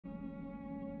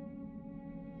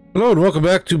Hello and welcome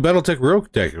back to Battletech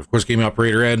Roguetech, of course, game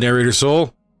operator and narrator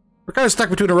Soul. We're kind of stuck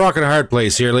between a rock and a hard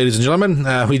place here, ladies and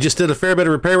gentlemen. We just did a fair bit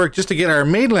of repair work just to get our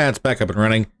mainlands back up and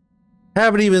running.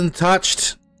 Haven't even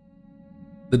touched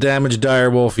the damaged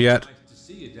direwolf yet. To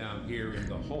see you down here in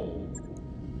the hole.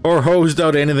 Or hosed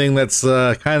out anything that's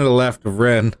kind of left of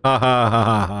Ren. Ha ha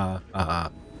ha ha ha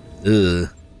ha. Ugh.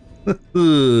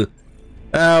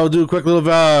 We'll do a quick little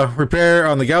repair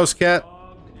on the Gauss cat.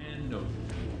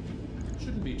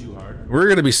 We're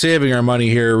going to be saving our money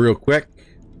here real quick.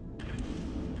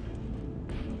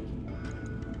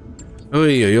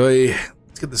 Oi, oi, oi.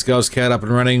 Let's get this Gauss cat up and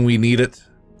running. We need it.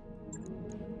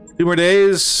 2 more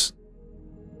days.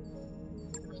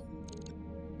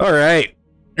 Alright.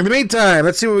 In the meantime,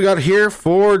 let's see what we got here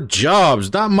for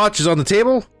jobs. Not much is on the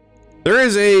table. There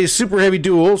is a super heavy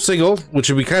duel, single, which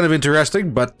would be kind of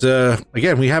interesting, but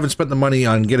again, we haven't spent the money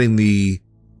on getting the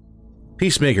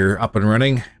Peacemaker up and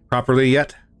running properly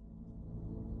yet.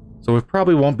 So we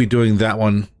probably won't be doing that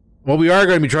one. What we are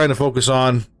going to be trying to focus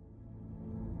on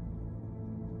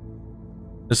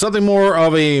is something more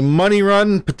of a money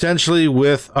run, potentially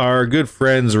with our good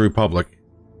friends, the Republic.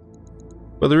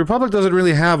 But the Republic doesn't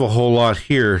really have a whole lot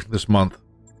here this month.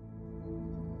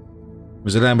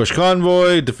 There's an ambush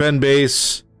convoy, defend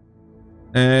base,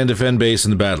 and defend base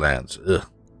in the Badlands. Ugh.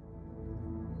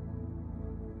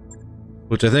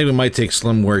 Which I think we might take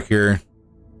slim work here.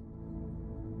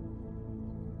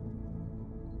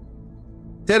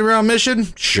 10-round mission?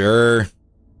 Sure.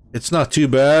 It's not too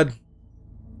bad.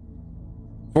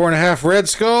 4.5 Red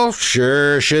Skull?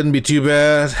 Sure, shouldn't be too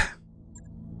bad.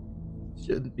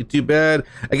 Shouldn't be too bad.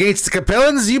 Against the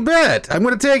Capellans? You bet! I'm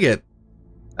gonna take it.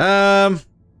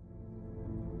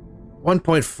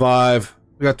 1.5.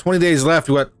 We got 20 days left.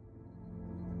 We got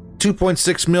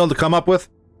 2.6 mil to come up with.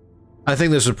 I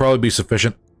think this would probably be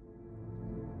sufficient.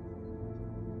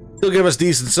 He'll give us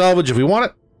decent salvage if we want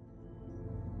it.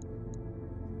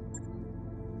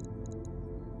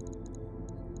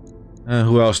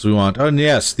 Who else do we want? Oh, and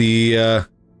yes, the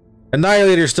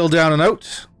Annihilator's still down and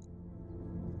out.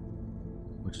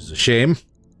 Which is a shame.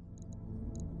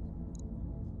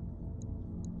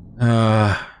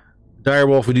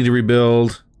 Direwolf we need to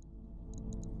rebuild.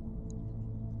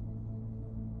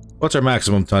 What's our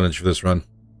maximum tonnage for this run?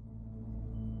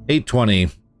 820.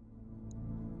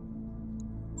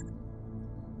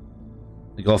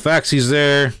 The Gulfaxi's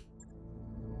there.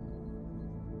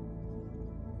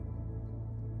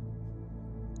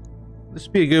 This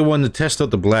would be a good one to test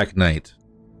out the Black Knight.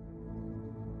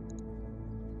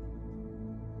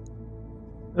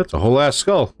 That's a whole ass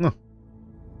skull. Huh.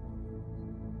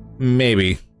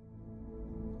 Maybe.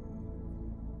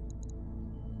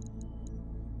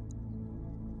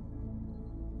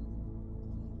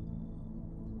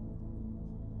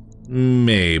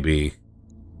 Maybe.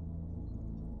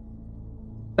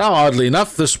 Now, oddly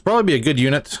enough, this would probably be a good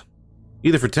unit.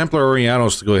 Either for Templar or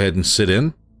Orianos to go ahead and sit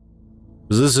in.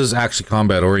 Because this is actually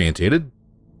combat orientated.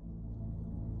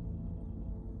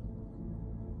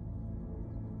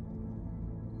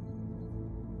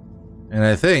 And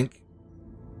I think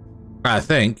a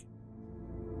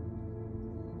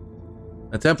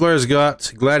Templar has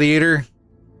got Gladiator,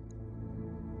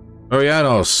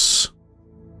 Orianos.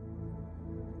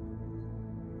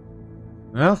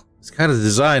 Well, it's kind of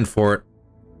designed for it.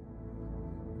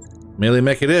 Melee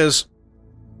mech it is.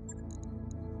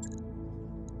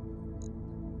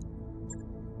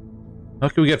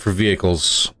 What can we get for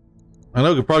vehicles? I know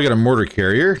we could probably get a mortar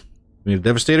carrier. We need a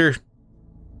Devastator.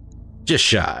 Just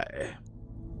shy.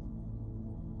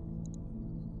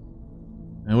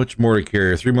 And which mortar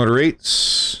carrier? 3 motor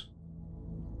 8s.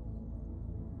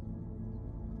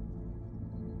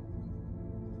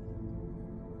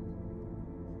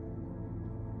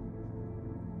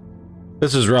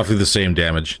 This is roughly the same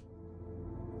damage.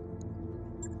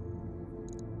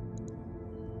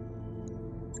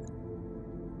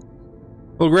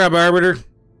 We'll grab Arbiter.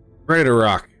 Ready to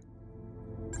rock.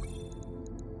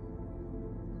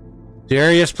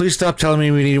 Darius, please stop telling me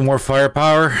we need more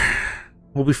firepower.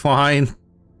 We'll be fine.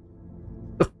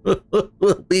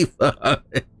 We'll be fine.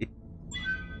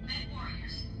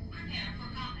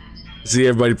 See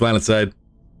everybody planetside.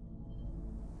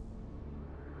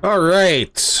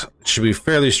 Alright. Should be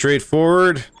fairly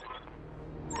straightforward.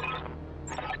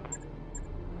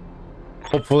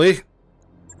 Hopefully.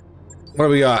 What do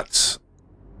we got?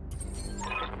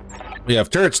 We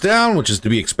have turrets down, which is to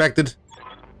be expected.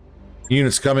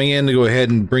 Units coming in to go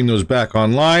ahead and bring those back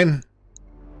online.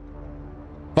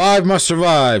 5 must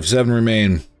survive, 7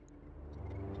 remain.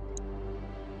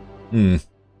 Well,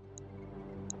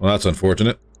 that's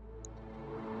unfortunate.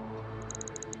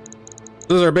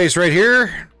 This is our base right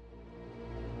here.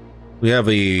 We have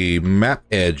a map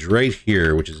edge right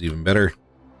here, which is even better.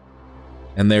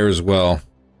 And there as well.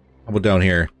 How about down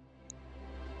here?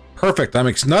 Perfect.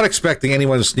 I'm not expecting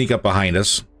anyone to sneak up behind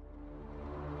us.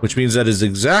 Which means that is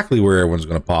exactly where everyone's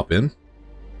going to pop in.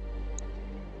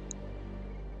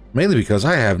 Mainly because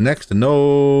I have next to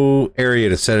no area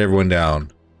to set everyone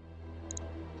down.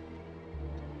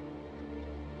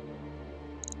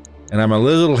 And I'm a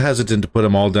little hesitant to put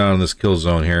them all down in this kill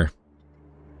zone here.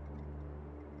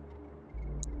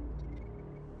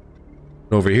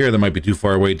 Over here, they might be too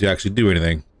far away to actually do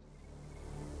anything.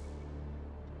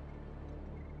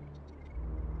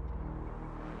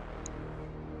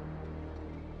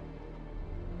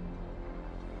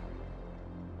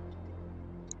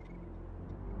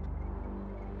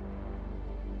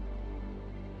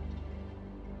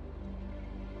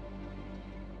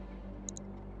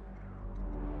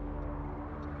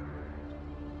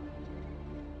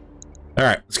 All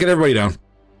right, let's get everybody down.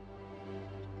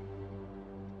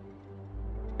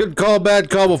 Good call,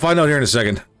 bad call. We'll find out here in a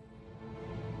second.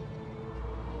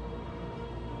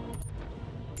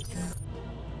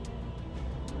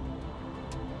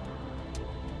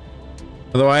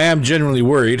 Although I am genuinely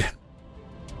worried.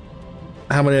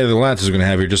 How many other lances are going to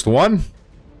have here? Just the one?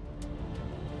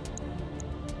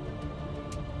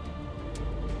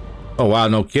 Oh, wow,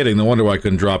 no kidding. No wonder why I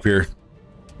couldn't drop here.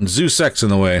 Zeus X in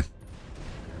the way.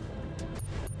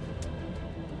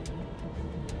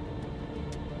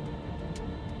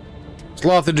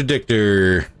 Sloth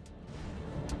Interdictor.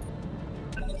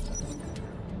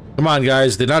 Come on,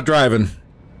 guys. They're not driving.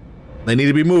 They need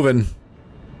to be moving.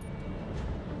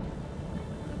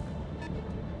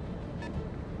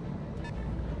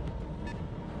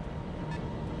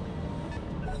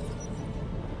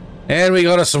 And we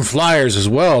got us some flyers as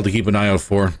well to keep an eye out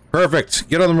for. Perfect.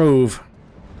 Get on the move.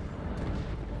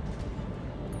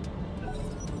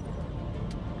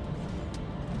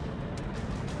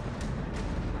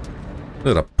 Is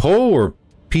it a PO or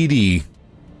PD?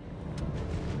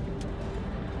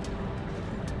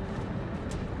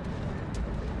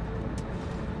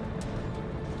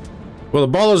 Well,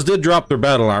 the ballers did drop their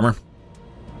battle armor.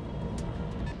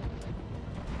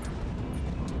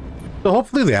 So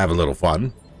hopefully they have a little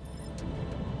fun.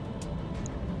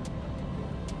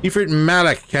 Efert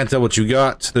Malik, can't tell what you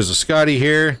got. There's a Scotty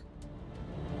here.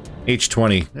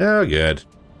 H20. Oh, good.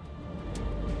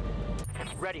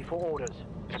 Ready for orders.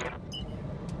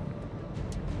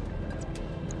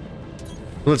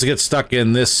 Let's get stuck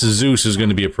in. This Zeus is going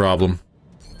to be a problem.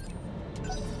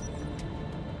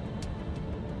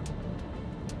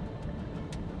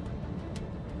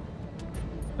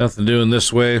 Nothing doing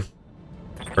this way.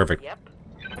 Perfect. Yep.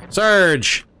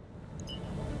 Surge!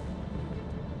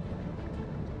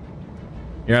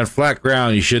 You're on flat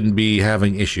ground. You shouldn't be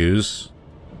having issues.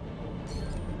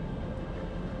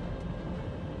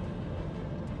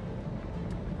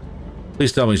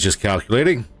 Please tell me he's just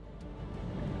calculating.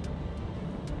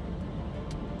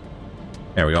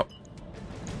 There we go.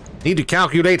 Need to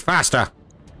calculate faster.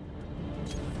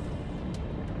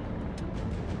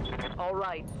 All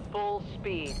right, full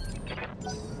speed.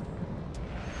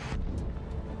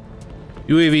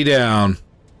 UAV down.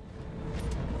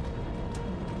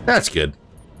 That's good.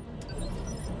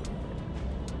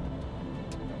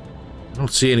 I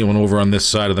don't see anyone over on this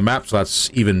side of the map, so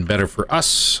that's even better for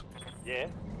us. Yeah.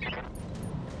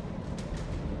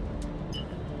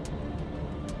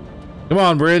 Come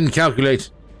on, Bryn, calculate.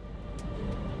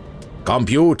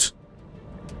 Compute.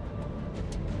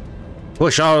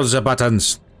 Push all the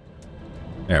buttons.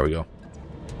 There we go.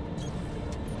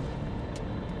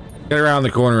 Get around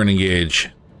the corner and engage.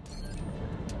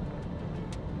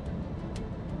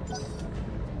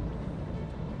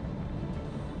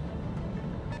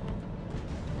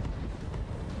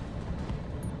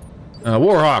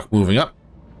 Warhawk moving up.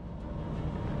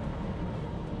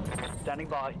 Standing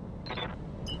by.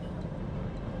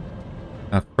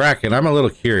 Now, Kraken, I'm a little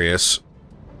curious.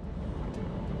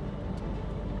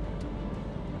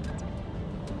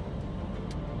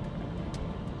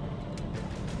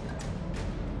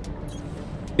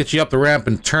 Get you up the ramp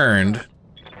and turned.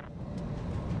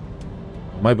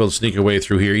 Might be able to sneak away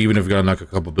through here, even if we've got to knock a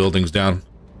couple buildings down.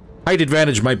 Height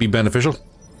advantage might be beneficial.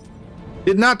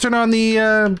 Did not turn on the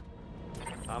I'm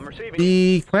receiving.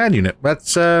 the clan unit.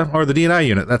 That's or the DNI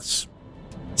unit. That's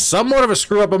somewhat of a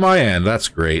screw up on my end. That's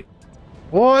great.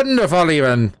 Wonderful,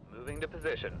 even. Moving to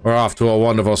position. We're off to a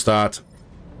wonderful start.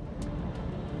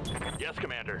 Yes,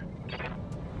 Commander.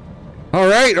 All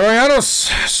right, Orianos.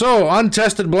 So,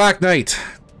 untested Black Knight.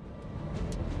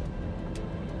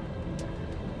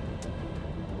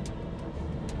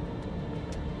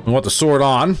 We want the sword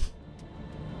on.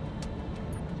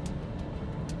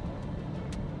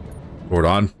 Hold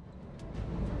on.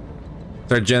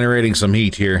 Start generating some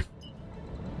heat here.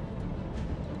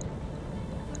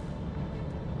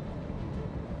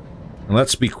 And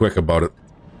let's be quick about it.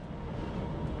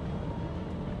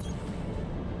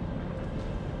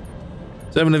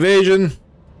 Seven evasion.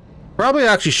 Probably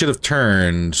actually should have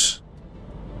turned. So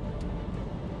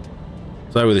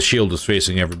that way the shield was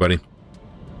facing everybody.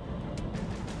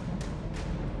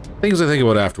 Things I think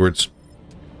about afterwards.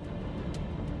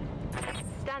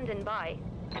 Standing by.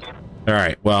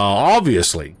 Alright, well,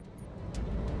 obviously,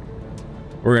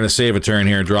 we're going to save a turn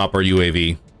here and drop our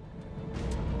UAV.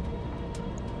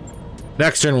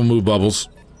 Next turn we'll move bubbles.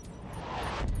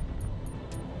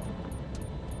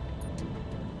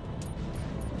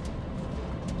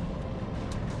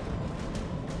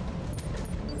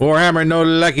 Warhammer no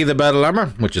lucky the battle armor,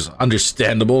 which is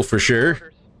understandable for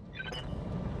sure.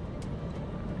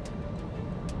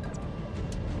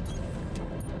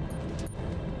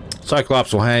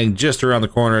 Cyclops will hang just around the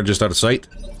corner, just out of sight.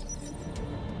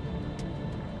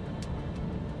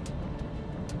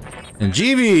 And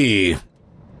GV!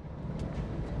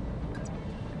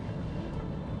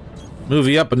 Move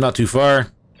you up, but not too far.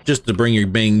 Just to bring your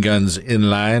main guns in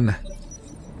line.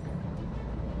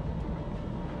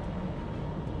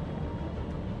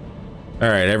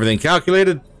 Alright, everything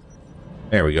calculated?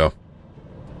 There we go.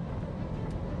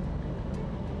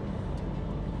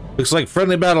 Looks like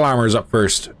friendly battle armor is up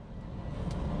first.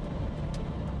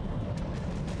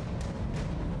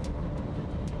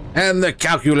 And the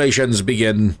calculations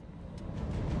begin.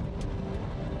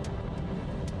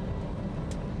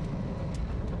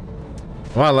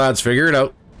 Come on, lads, figure it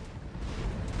out.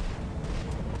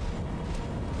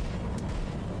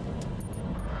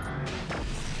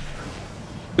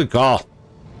 Good call.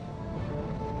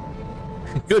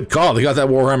 Good call. They got that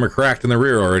Warhammer cracked in the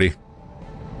rear already.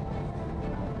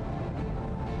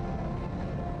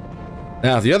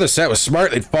 Now, if the other set was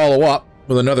smart, they'd follow up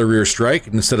with another rear strike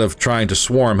instead of trying to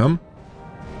swarm him.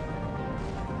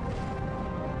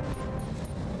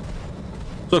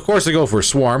 So, of course, they go for a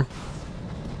swarm.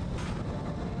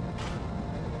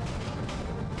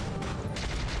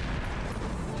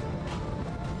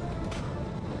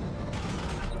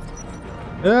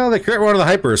 Well, they crit one of the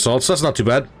hyper assaults. That's not too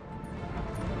bad.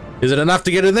 Is it enough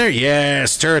to get in there?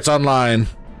 Yes, turrets online.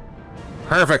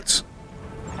 Perfect.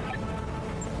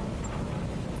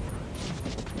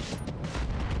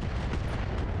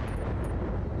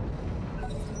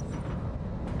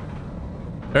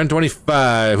 Turn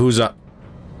 25. Who's up?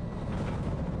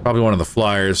 Probably one of the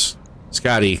flyers.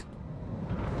 Scotty.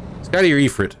 Scotty or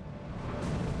Ifrit?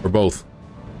 Or both?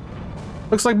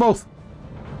 Looks like both.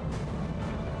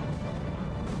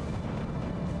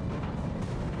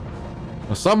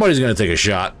 Well, somebody's gonna take a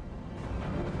shot.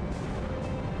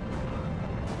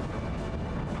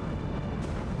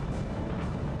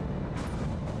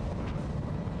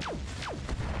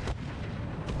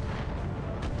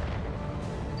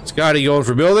 Scotty going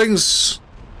for buildings.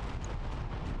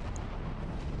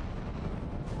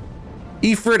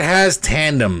 Ifrit has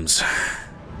tandems.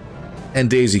 And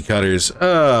daisy cutters.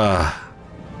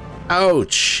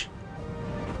 Ouch.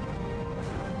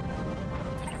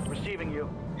 Receiving you.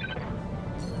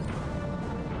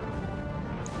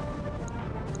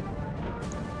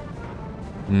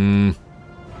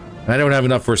 I don't have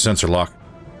enough for a sensor lock.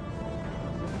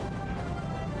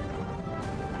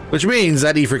 Which means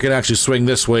that Ifrit can actually swing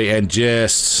this way and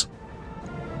just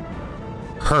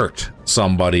hurt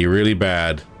somebody really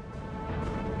bad.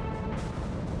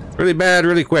 Really bad,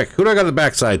 really quick. Who do I got the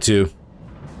backside to?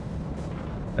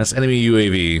 That's enemy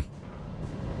UAV.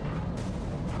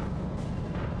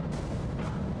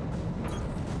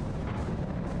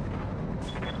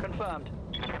 Confirmed.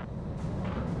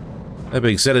 That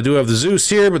being said, I do have the Zeus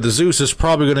here, but the Zeus is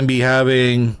probably going to be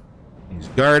having... He's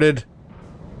guarded.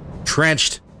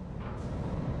 Trenched.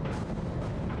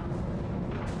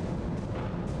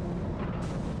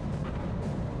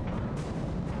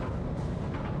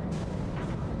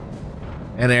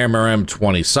 And MRM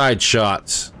 20 side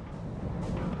shots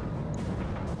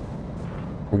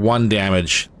for 1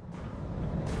 damage.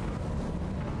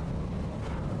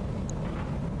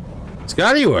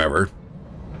 Scotty, however,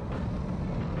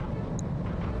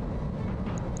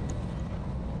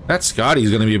 that Scotty's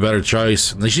going to be a better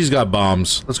choice. At least she's got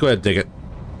bombs. Let's go ahead and take it.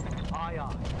 Aye,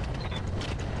 aye.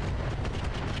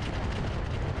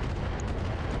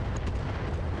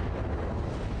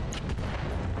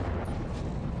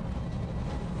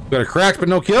 Got a cracked but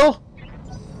no kill?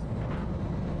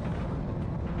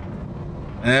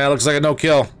 Yeah, looks like a no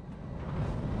kill.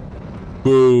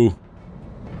 Boo.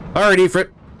 Alright, Ifrit.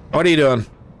 What are you doing?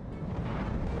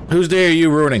 Whose day are you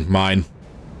ruining? Mine.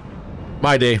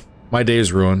 My day. my day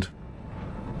is ruined.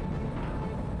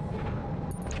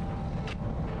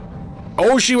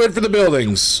 Oh, she went for the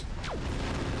buildings.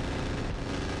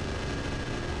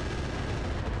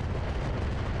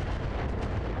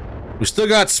 We still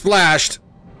got splashed.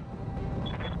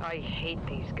 I hate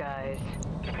these guys.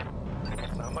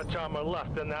 Not much armor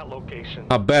left in that location.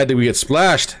 How bad did we get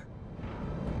splashed?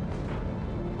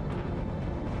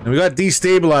 And we got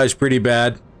destabilized pretty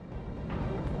bad.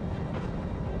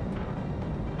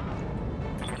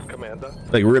 Commander.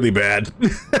 Like really bad.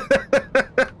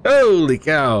 Holy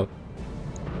cow.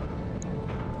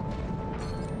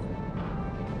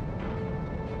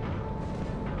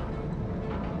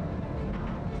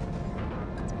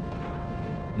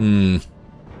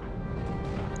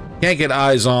 Can't get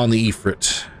eyes on the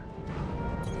Ifrit.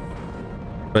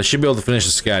 But I should be able to finish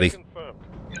the Scatty. Confirmed.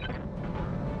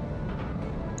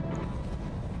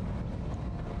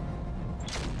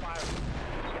 Fire.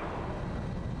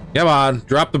 Come on,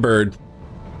 drop the bird.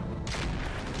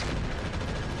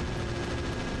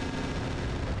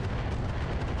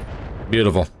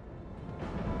 Beautiful.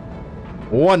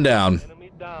 One down.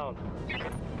 Enemy down.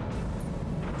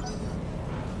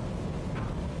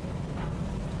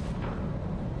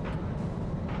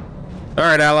 All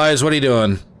right, allies, what are you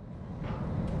doing?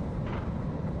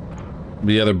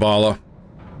 The other balla.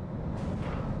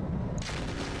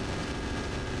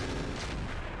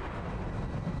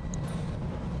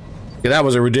 Yeah, that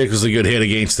was a ridiculously good hit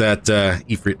against that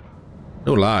Ifrit.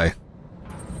 No lie.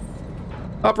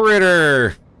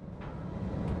 Operator!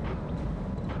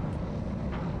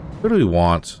 What do we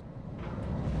want?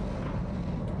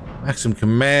 Maximum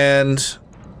command.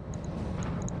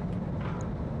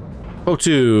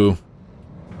 O2.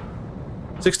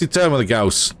 60 ton with a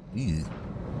Gauss.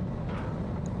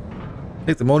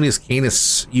 Sanctimonious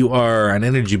Canis, you are an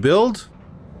energy build.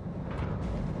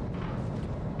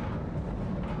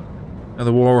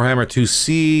 Another Warhammer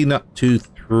 2C, not too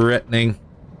threatening.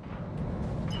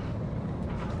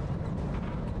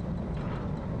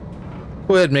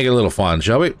 Go ahead and make it a little fun,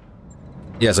 shall we?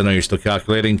 Yes, I know you're still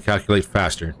calculating. Calculate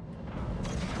faster.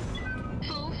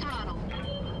 Full throttle.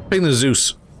 Ping the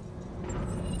Zeus.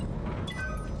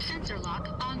 Sensor lock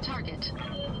on target.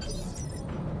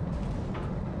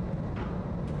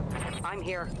 I'm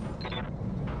here.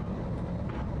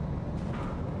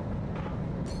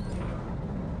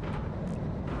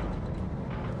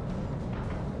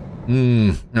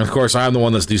 And of course, I'm the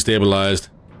one that's destabilized.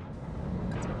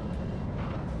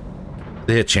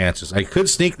 The hit chances. I could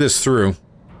sneak this through.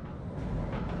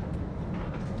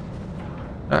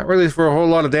 Not really for a whole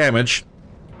lot of damage.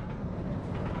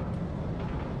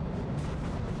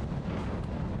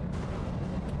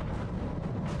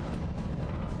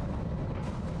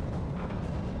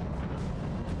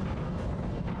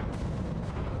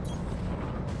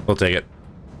 We'll take it.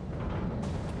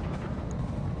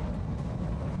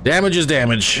 Damage is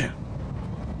damage.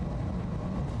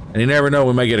 And you never know,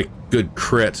 we might get a good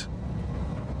crit.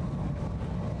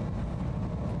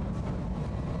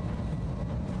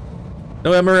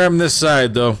 No MRM this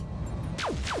side, though.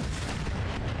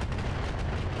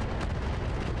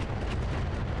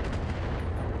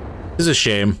 This is a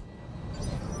shame.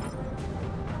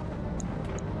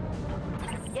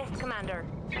 Yes, Commander.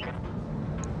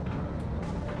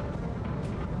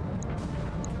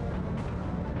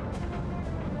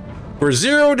 For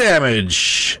 0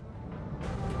 damage.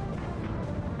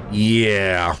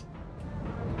 Yeah.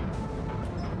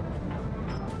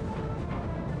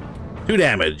 2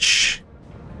 damage.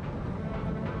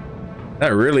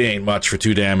 That really ain't much for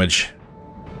 2 damage.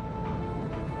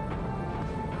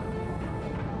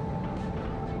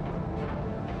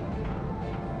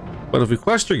 But if we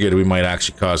cluster get it, we might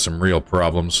actually cause some real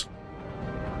problems.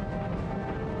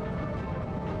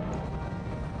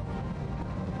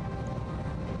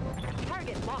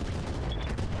 Target locked.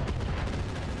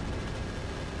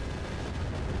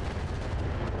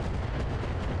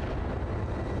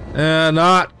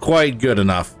 Not quite good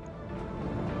enough.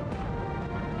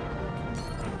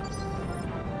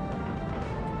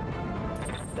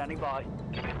 Standing by.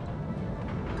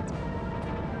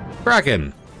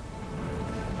 Kraken.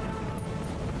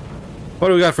 What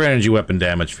do we got for energy weapon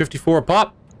damage? 54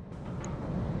 pop?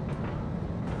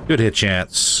 Good hit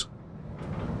chance.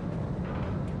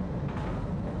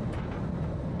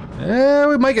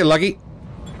 We might get lucky.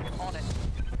 On it.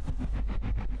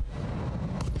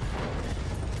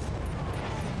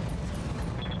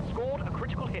 Scored a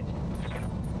critical hit.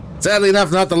 Sadly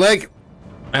enough, not the leg.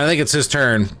 I think it's his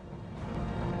turn.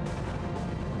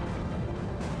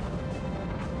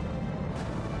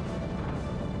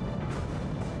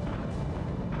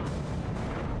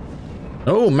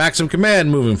 Oh, Maxim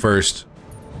Command moving first.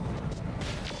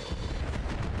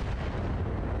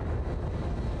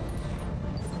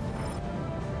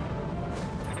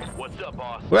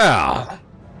 Well,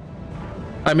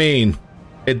 I mean,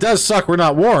 it does suck we're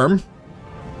not warm.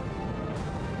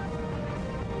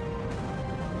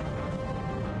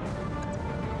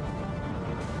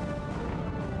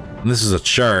 And this is a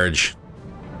charge.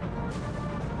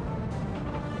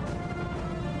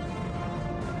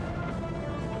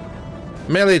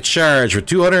 Melee charge for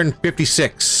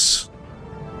 256.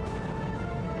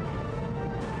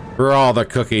 For all the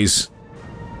cookies.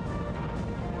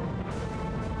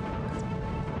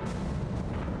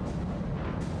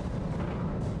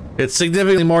 It's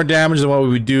significantly more damage than what we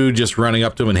would do just running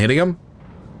up to him and hitting him.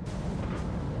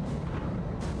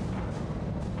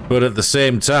 But at the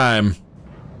same time,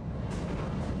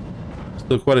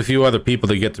 still quite a few other people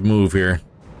that get to move here.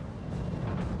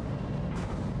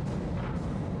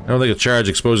 I don't think a charge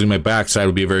exposing my backside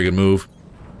would be a very good move.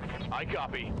 I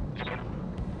copy.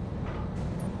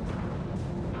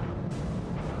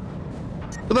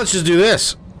 But let's just do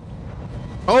this.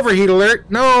 Overheat alert!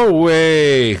 No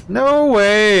way! No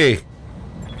way!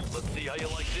 Let's see how you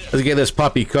like this. Let's get this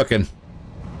puppy cooking.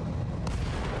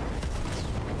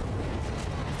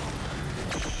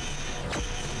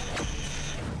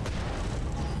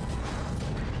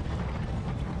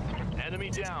 Enemy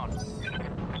down.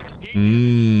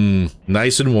 Mmm,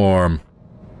 nice and warm.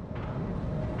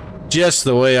 Just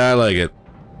the way I like it.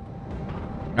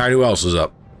 Alright, who else is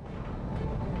up?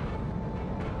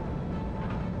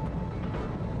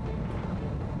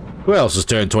 Who else is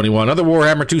turned 21? Another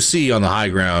Warhammer 2C on the high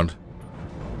ground.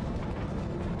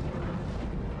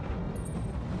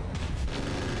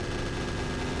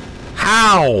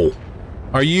 How?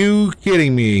 Are you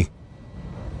kidding me?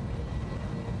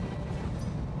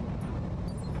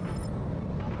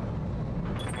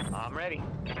 I'm ready.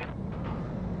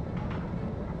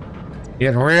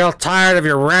 Getting real tired of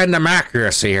your random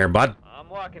accuracy here, bud. I'm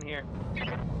walking here.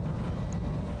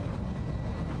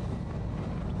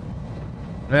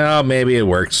 Well, maybe it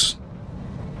works.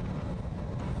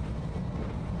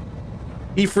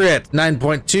 Ifrit,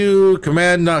 9.2.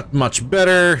 Command, not much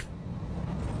better.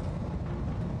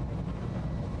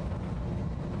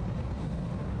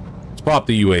 Let's pop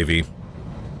the UAV.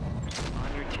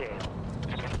 On your tail.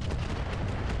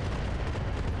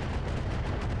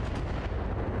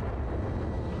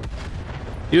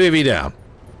 UAV down.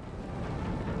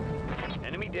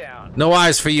 Enemy down. No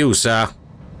eyes for you, sir.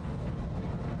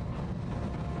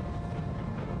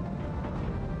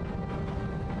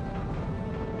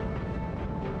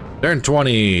 Turn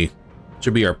 20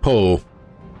 should be our pull.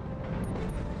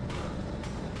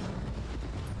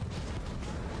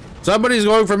 Somebody's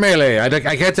going for melee. I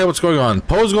can't tell what's going on.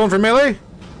 Poe's going for melee?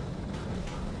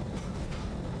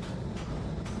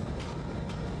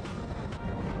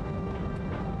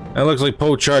 That looks like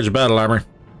Poe charged battle armor.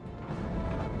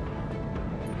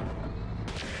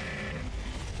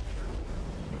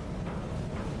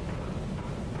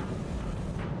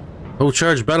 Poe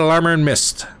charged battle armor and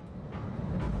missed.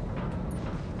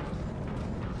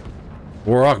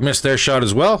 Warhawk missed their shot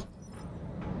as well.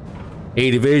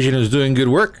 A division is doing good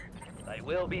work. I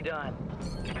will be done.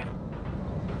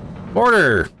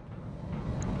 Mortar!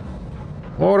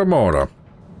 Mortar, mortar.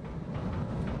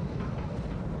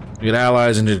 We got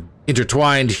allies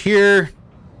intertwined here.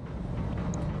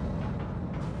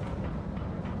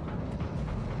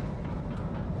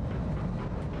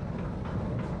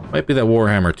 Might be that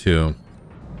Warhammer too.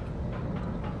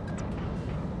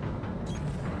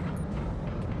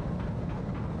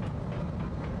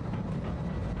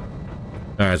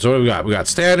 Alright, so what do we got? We got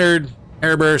standard,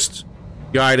 airburst,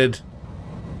 guided.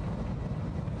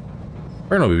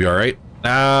 Or no, we'll be alright.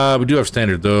 We do have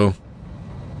standard though.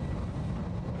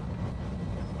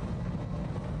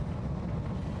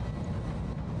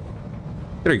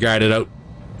 Get her guided out.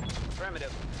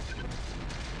 Affirmative.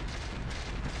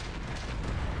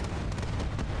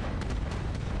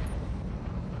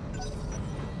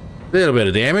 Little bit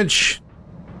of damage.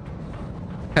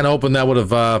 Kinda hoping that would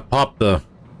have popped the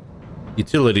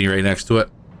utility right next to it.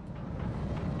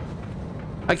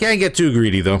 I can't get too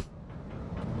greedy though.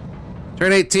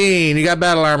 Turn 18, you got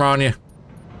battle armor on you.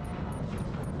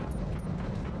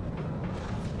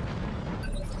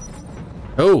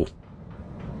 Oh.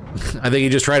 I think he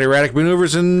just tried erratic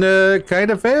maneuvers and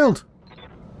kind of failed.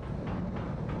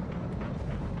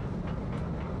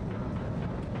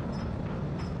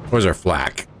 Where's our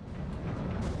flak?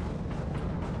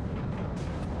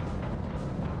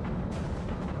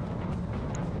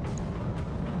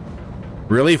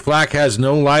 Really? Flak has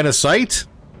no line of sight?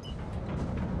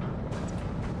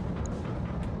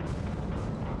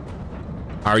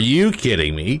 Are you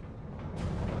kidding me?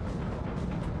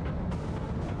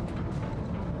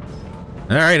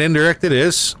 Alright, indirect it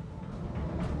is.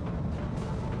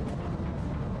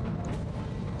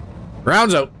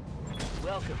 Rounds out.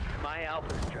 Welcome to my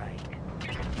Alpha Strike.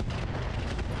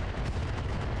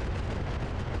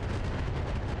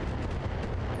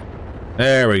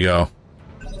 There we go.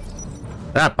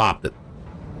 That popped it.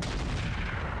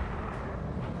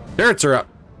 Turrets are up.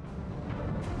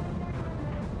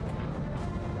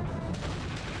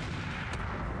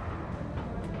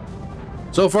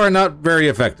 So far, not very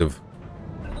effective.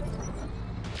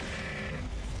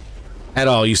 At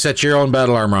all. You set your own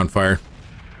battle armor on fire.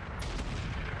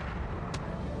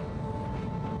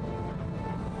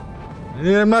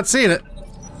 Yeah, I'm not seeing it.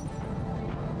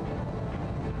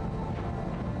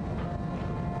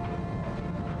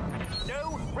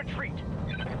 No retreat.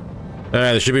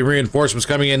 There should be reinforcements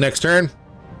coming in next turn.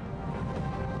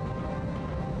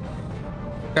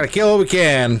 Gotta kill what we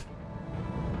can.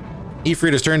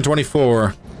 Ifrit has turned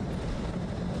 24.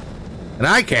 And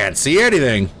I can't see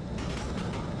anything.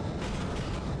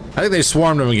 I think they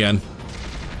swarmed him again.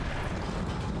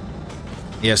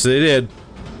 Yes, they did.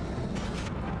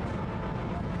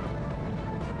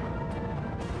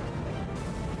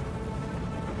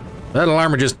 That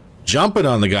alarmer just jumping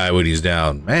on the guy when he's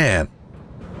down. Man.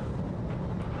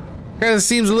 Kind of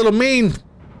seems a little mean.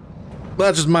 But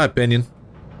that's just my opinion.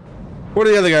 What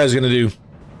are the other guys gonna do?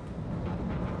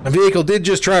 A vehicle did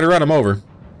just try to run him over.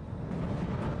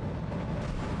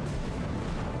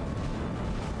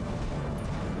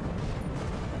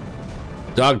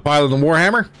 Dogpile and the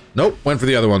Warhammer? Nope, went for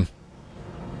the other one.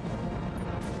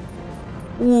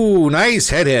 Ooh, nice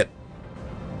head hit.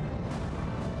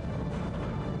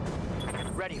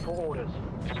 Ready for orders.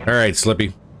 Alright,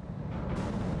 Slippy.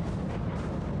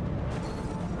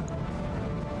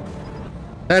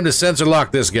 Time to sensor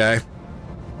lock this guy.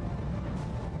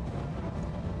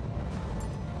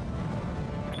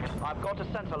 I've got a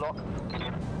sensor lock.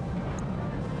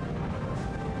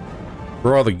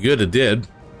 For all the good it did.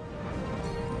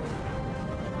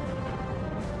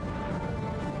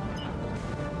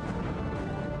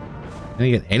 Can I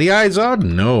get any eyes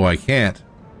on? No, I can't.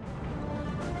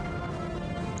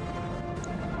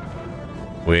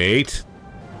 Wait.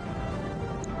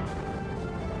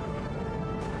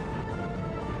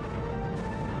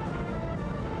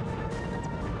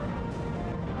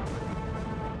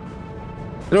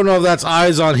 I don't know if that's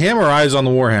eyes on him or eyes on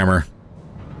the Warhammer.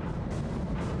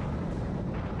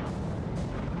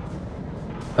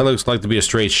 That looks like to be a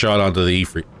straight shot onto the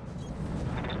Ifrit.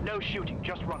 No shooting,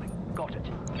 just running. Got it.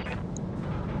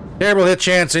 Terrible hit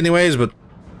chance anyways, but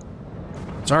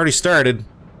it's already started.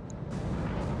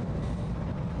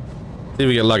 See if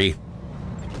we get lucky.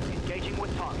 Engaging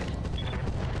with target.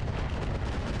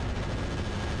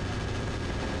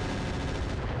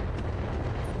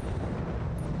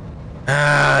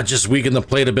 Ah, just weaken the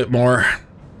plate a bit more.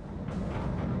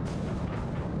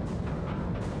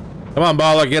 Come on,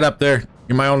 Bala, get up there.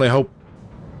 You're my only hope.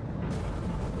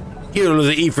 Kill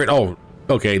the Ifrit. Oh,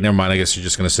 okay, never mind. I guess you're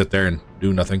just gonna sit there and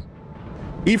do nothing.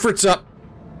 Ifrit's up.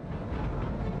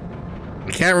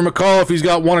 I can't recall if he's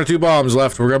got 1 or 2 bombs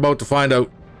left. We're about to find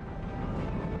out.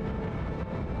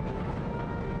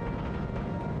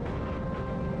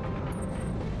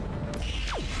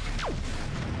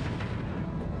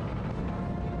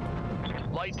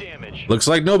 Light damage. Looks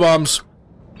like no bombs.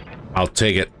 I'll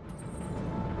take it.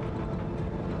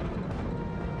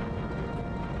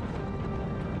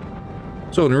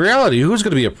 So in reality, who's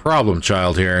going to be a problem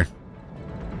child here?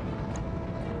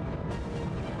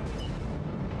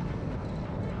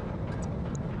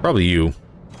 Probably you.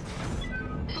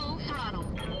 Full throttle.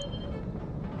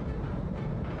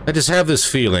 I just have this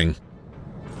feeling.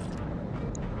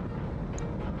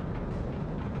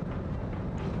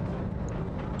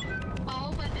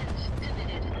 All weapons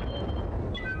committed.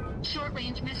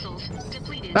 Short-range missiles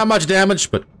depleted. Not much damage,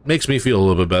 but makes me feel a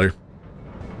little bit better.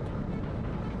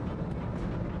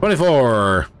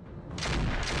 24.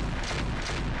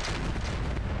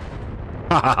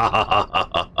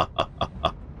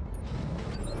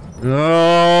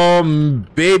 Oh,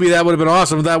 baby, that would have been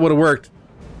awesome if that would have worked.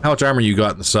 How much armor you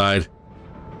got in the side?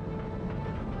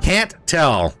 Can't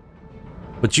tell.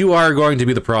 But you are going to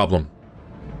be the problem.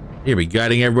 You're going to be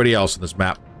guiding everybody else on this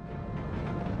map.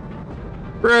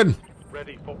 Red.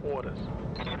 Ready for orders.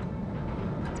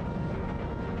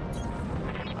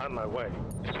 On my way.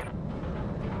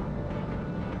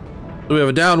 So we have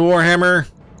a down Warhammer.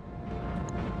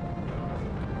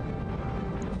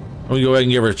 Let me go ahead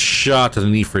and give her a shot to the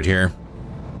Ifrit here.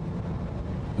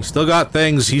 He's still got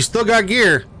things. He's still got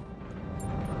gear.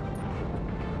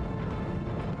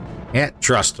 Can't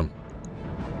trust him.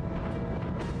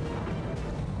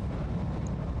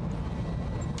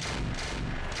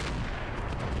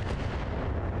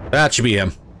 That should be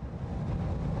him.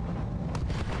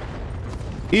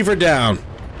 E for down.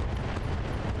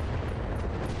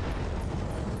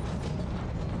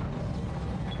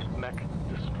 Mech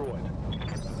destroyed.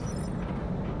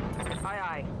 Aye,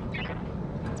 aye.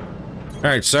 All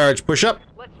right, Sarge, push up.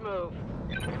 Let's move.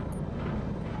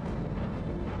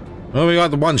 Oh, we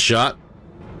got the one shot.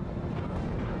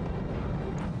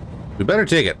 We better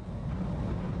take it.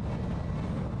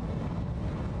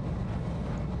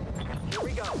 Here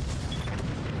we go.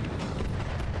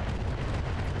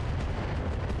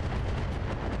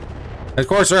 Of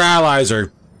course, our allies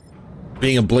are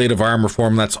being a blade of armor for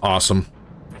them. That's awesome.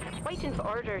 Waiting for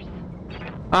orders.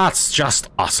 That's just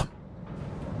awesome.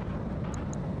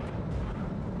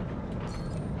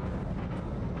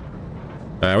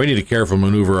 We need to careful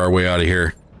maneuver our way out of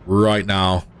here right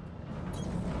now.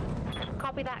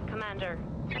 Copy that, Commander.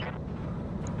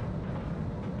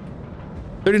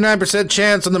 39%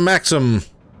 chance on the Maxim.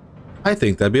 I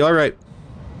think that'd be all right.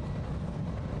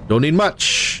 Don't need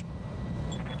much.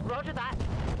 Roger that.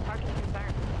 Target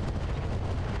confirmed.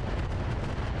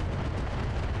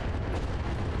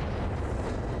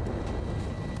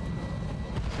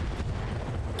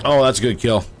 Oh, that's a good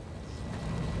kill.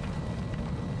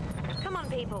 Come on,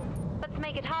 people. Let's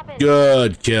make it happen.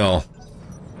 Good kill.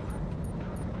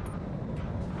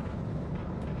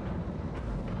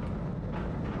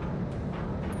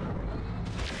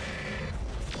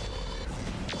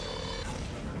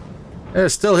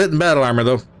 It's still hitting battle armor,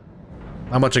 though.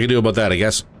 Not much I can do about that, I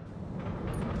guess.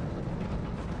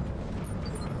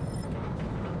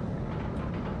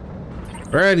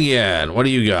 Radian, what do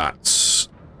you got?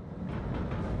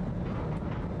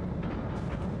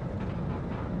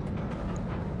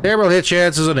 Terrible hit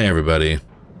chances on everybody.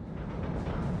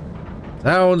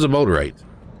 Sounds about right.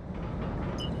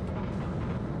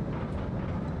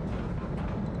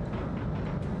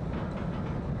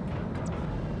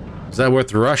 Is that worth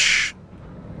the rush?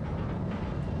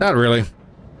 Not really.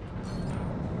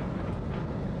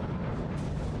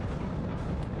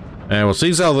 And we'll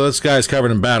see how this guy's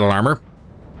covered in battle armor.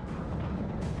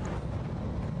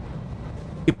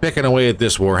 Keep picking away at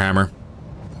this Warhammer.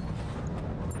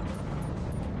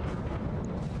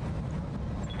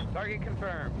 Target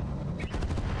confirmed.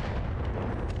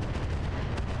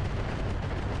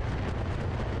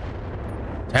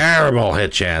 Terrible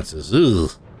hit chances.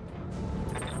 Ugh.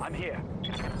 I'm here.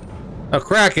 Now,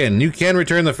 Kraken, you can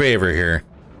return the favor here.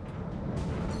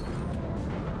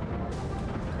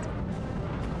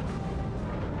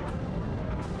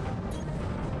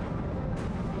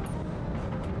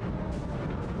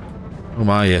 Oh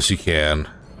my, yes you can.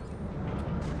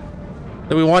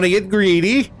 Do we want to get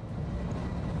greedy?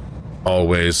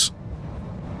 Always.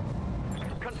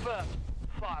 Confirmed.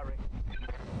 Firing.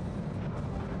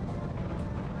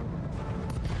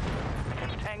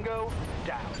 Tango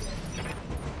down.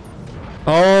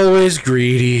 Always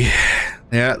greedy.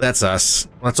 Yeah, that's us.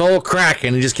 That's old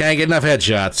Kraken. He just can't get enough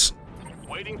headshots.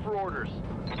 Waiting for orders.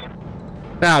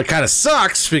 Now, it kind of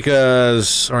sucks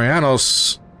because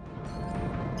Orianos,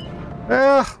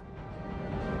 well,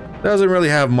 doesn't really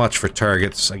have much for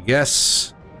targets, I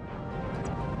guess.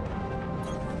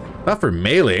 Not for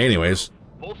melee, anyways.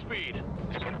 Full speed.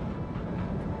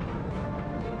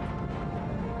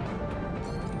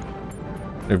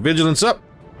 Their vigilance up.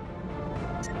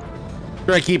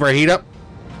 Try to keep our heat up.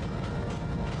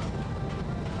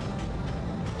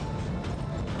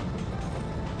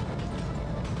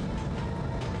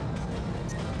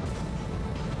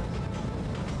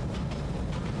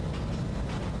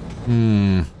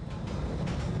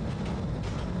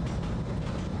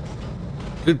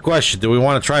 Good question. Do we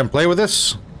want to try and play with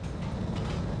this?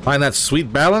 Find that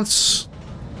sweet balance?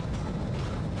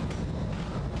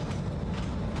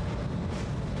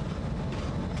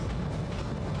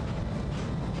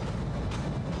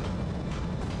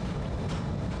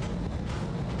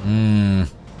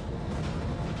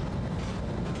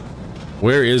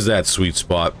 Where is that sweet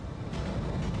spot?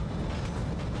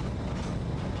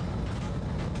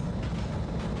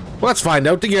 Let's find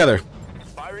out together.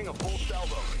 Firing a full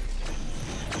salvo.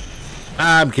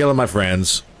 I'm killing my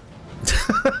friends.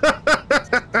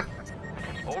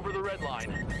 Over the red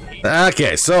line. Heat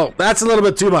Okay, so that's a little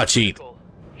bit too much heat.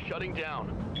 shutting down.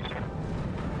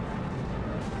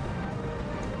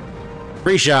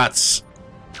 3 shots.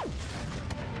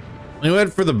 We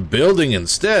went for the building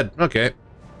instead. Okay.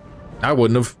 I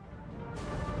wouldn't have.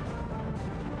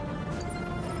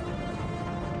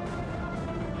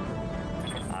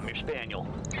 I'm your spaniel.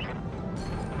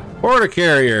 Border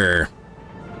carrier.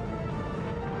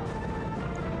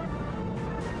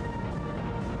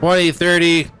 20,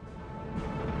 30.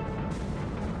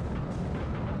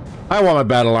 I want my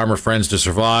battle armor friends to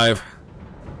survive.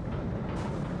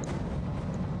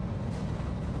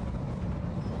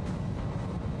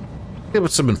 Give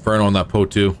it some Inferno on that Poe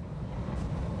too.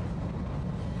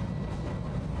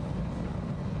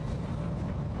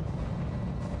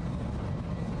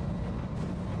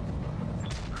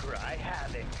 Cry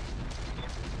havoc.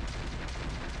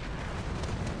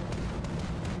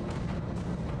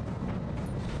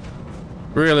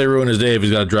 Really ruin his day if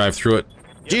he's got to drive through it.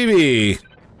 GB!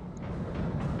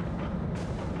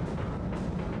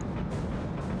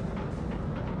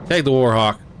 Take the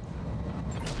Warhawk.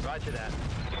 Roger that.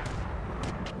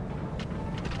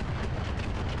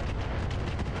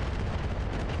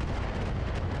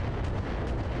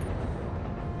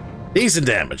 Decent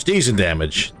damage, decent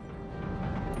damage.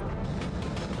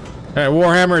 Alright,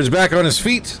 Warhammer is back on his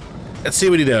feet. Let's see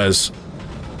what he does.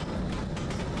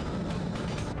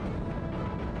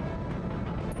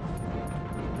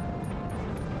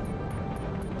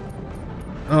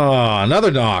 Oh,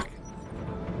 another knock.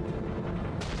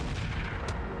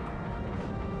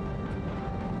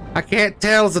 I can't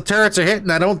tell if the turrets are hitting.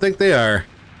 I don't think they are.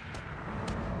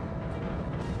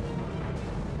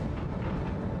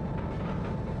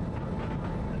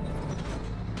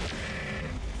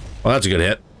 Well, that's a good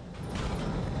hit.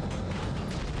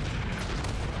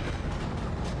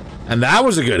 And that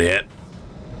was a good hit.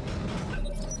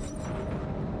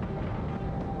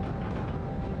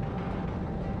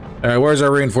 Alright, where's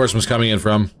our reinforcements coming in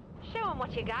from? Show 'em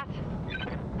what you got.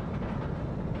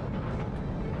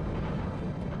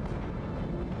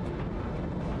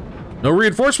 No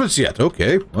reinforcements yet.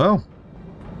 Okay, well.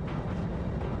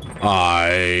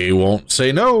 I won't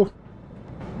say no.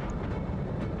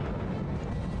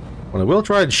 But I will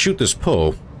try and shoot this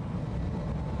Poe.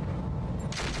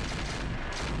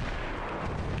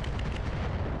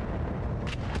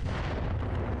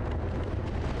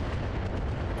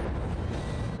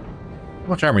 How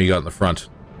much armor you got in the front?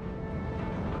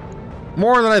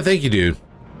 More than I think you do.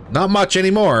 Not much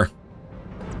anymore.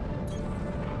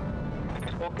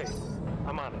 Okay,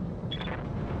 I'm on it.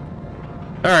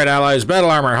 Alright, allies.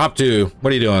 Battle armor. Hop 2.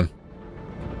 What are you doing?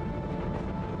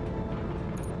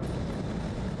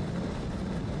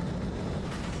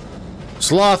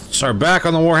 Sloths are back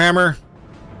on the Warhammer.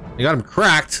 You got him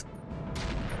cracked.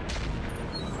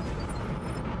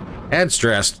 And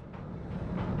stressed.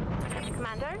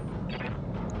 Commander?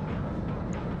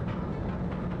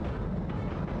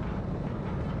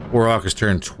 Warhawk has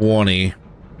turned 20.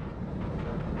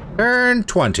 Turn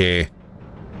 20.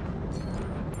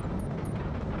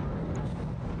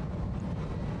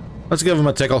 Let's give him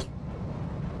a tickle.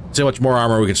 See how much more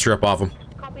armor we can strip off him.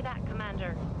 Copy that,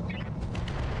 Commander.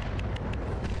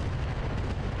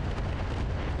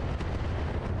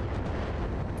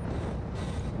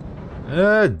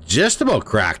 Just about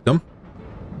cracked them.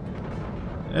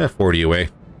 40 away.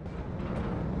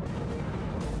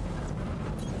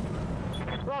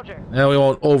 Roger. Now we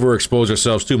won't overexpose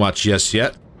ourselves too much just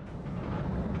yet.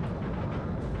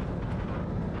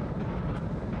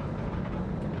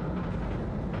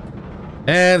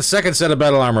 And second set of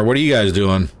battle armor. What are you guys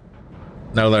doing?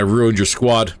 Now that I've ruined your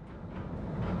squad.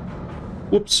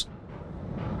 Whoops.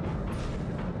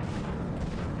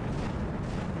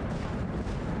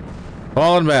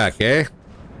 Falling back, eh?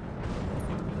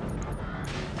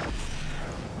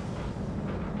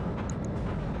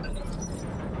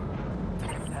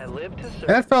 I live to serve.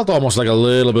 That felt almost like a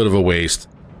little bit of a waste.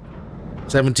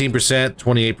 17%,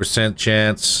 28%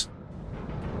 chance.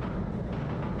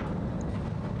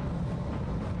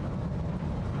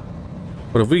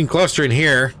 But if we can cluster in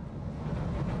here...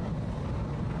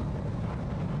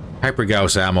 Hyper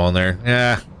Gauss ammo in there.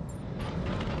 Yeah.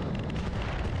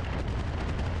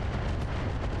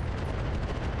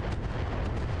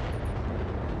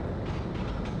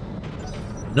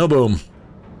 No boom.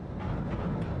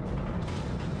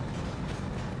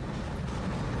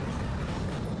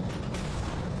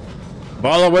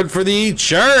 Bala went for the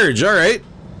charge. All right.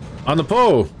 On the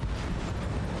Poe.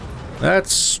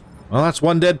 That's... Well, that's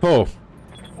one dead Poe.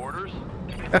 Orders?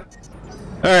 All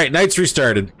right, Knights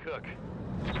restarted. Cook.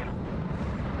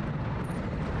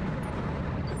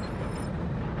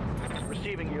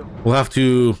 Receiving you. We'll have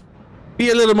to be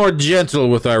a little more gentle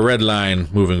with our red line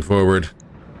moving forward.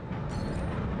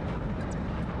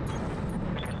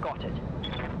 Got it.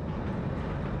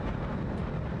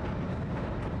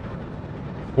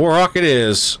 Warhawk it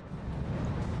is.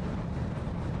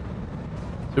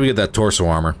 So we get that torso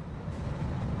armor.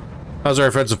 How's our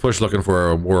offensive push looking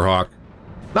for a Warhawk?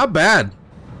 Not bad.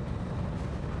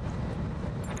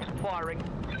 Firing.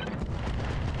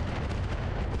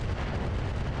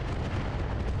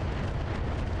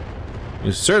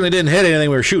 We certainly didn't hit anything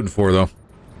we were shooting for, though.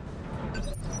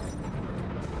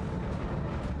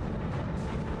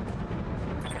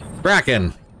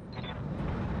 Bracken.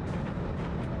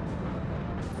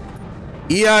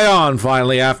 EI on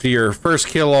finally after your first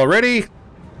kill already.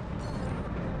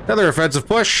 Another offensive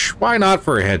push. Why not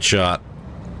for a headshot?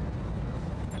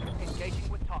 Engaging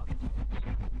with target.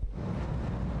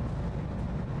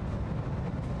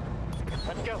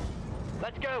 Let's go.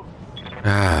 Let's go.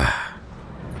 Ah.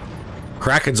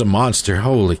 Kraken's a monster.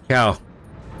 Holy cow.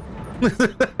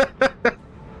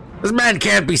 This man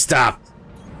can't be stopped.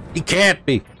 He can't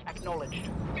be. Acknowledged.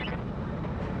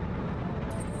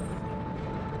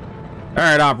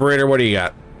 Alright, operator, what do you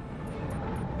got?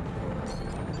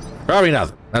 Probably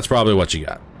nothing. That's probably what you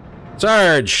got.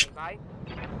 Sarge! Bye.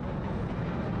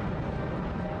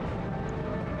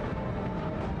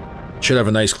 Should have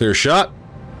a nice clear shot.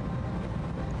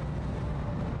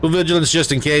 Full vigilance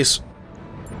just in case.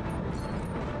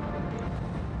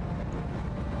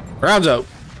 Rounds out.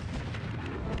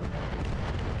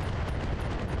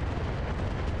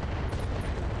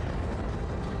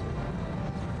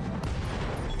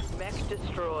 Mech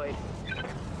destroyed.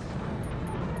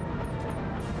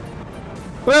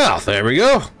 Well, there we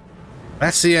go.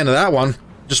 That's the end of that one.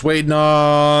 Just waiting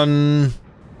on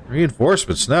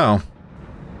reinforcements now.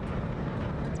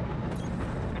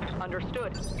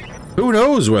 Understood. Who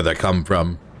knows where they come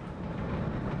from?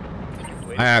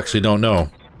 I actually don't know.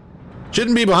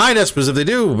 Shouldn't be behind us, because if they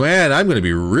do, man, I'm going to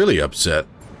be really upset.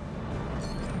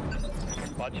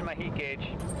 Watching my heat gauge.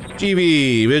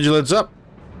 GV, vigilance up.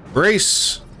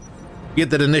 Brace. Get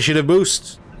that initiative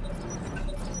boost.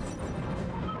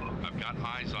 I've got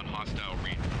eyes on hostile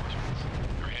reinforcements.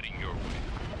 They're heading your way.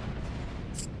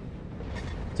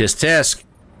 Tisk.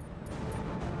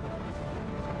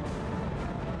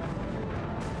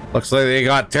 Looks like they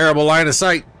got terrible line of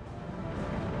sight.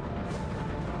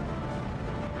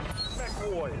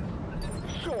 Mech Warriors,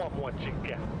 show 'em what you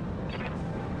got.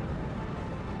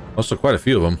 Also, quite a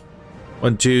few of them.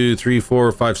 1, 2, 3,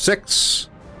 4, 5, 6.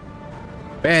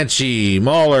 Banshee,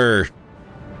 Mauler.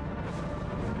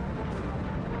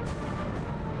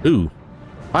 Ooh.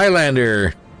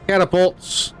 Highlander.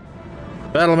 Catapults.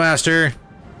 Battlemaster.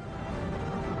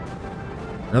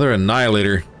 Another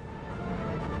Annihilator.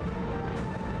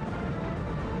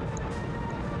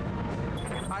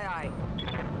 Aye, aye.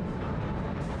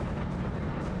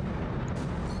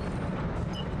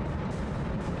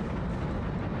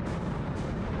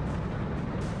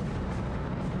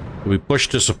 We push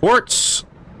to supports.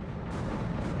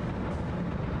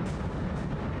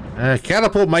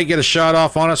 Catapult might get a shot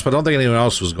off on us, but I don't think anyone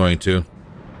else was going to.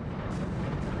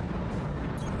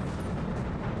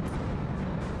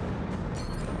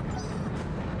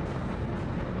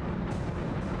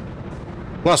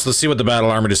 Plus, let's see what the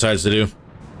battle armor decides to do.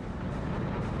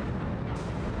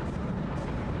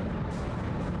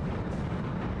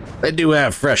 They do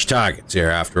have fresh targets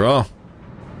here, after all.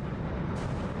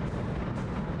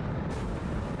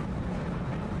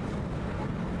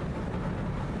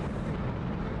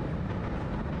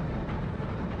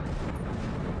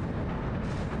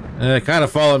 Kind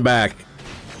of falling back.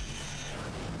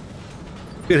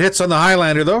 Good hits on the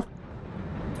Highlander, though.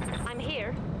 I'm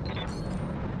here.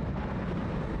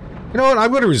 You know what? I'm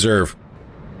going to reserve.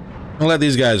 I'll let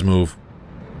these guys move.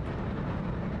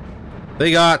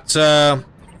 They got I'm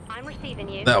receiving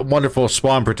you. that wonderful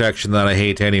spawn protection that I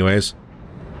hate anyways.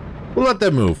 We'll let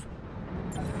them move.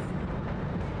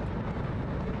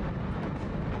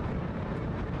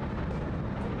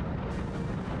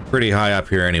 Pretty high up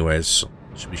here anyways. So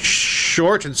should be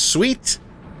short and sweet.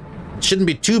 It shouldn't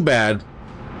be too bad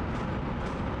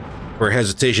for a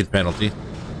hesitation penalty.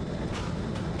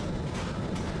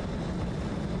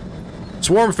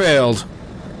 Swarm failed.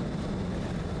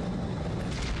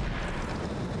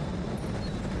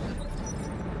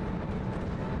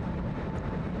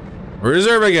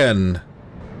 Reserve again.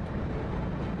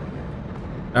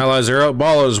 Allies are out.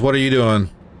 Ballers, what are you doing?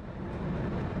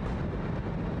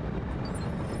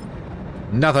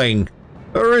 Nothing.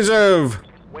 A reserve.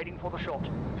 Waiting for the shot.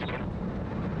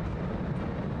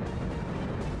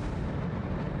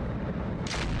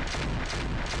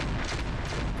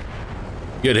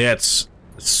 Good hits.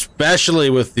 Especially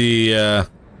with the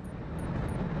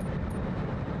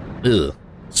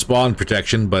spawn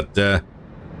protection, but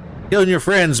killing your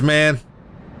friends, man.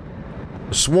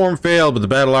 The swarm failed, but the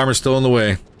battle armor's still in the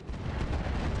way.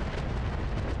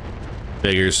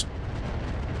 Figures.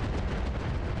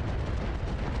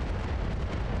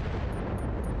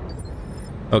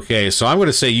 Okay, so I'm going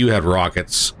to say you had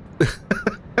rockets.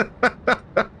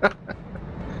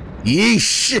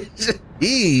 Yeesh.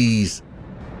 Jeez.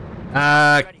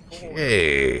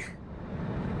 Okay.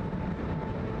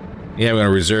 Yeah, I'm going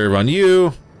to reserve on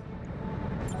you.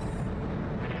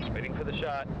 Waiting for the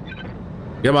shot.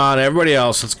 Come on, everybody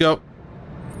else, let's go.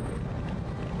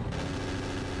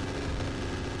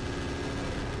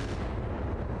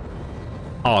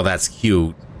 Oh, that's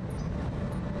cute.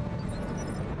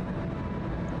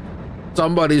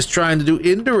 Somebody's trying to do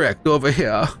indirect over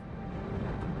here.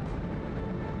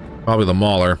 Probably the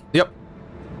Mauler. Yep.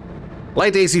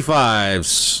 Light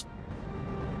AC-5s.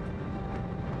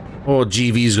 Oh,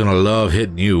 GV's gonna love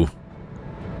hitting you.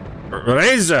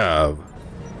 Raise up.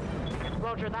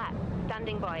 Roger that.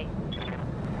 Standing by.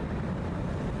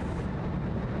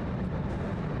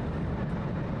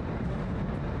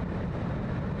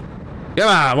 Come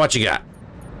on, what you got?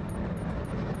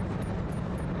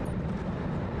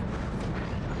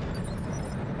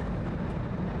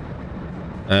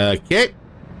 Okay.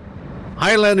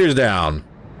 Highlander's down.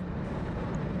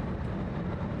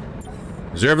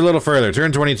 Reserve a little further.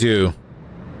 Turn 22.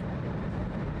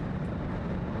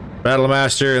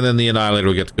 Battlemaster, and then the Annihilator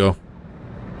will get to go.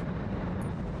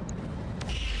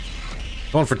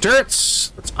 Going for turrets.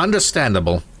 That's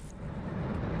understandable.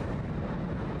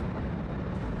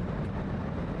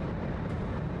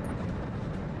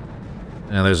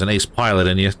 And there's an ace pilot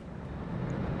in you.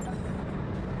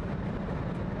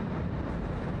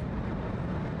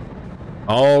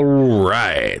 All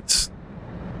right.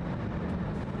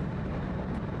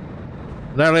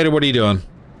 Annihilator, what are you doing?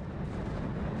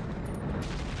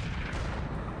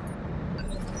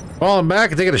 Falling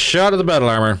back and taking a shot at the battle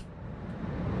armor.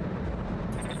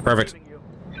 Perfect.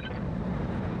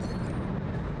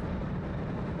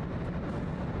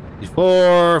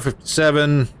 54,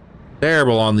 57.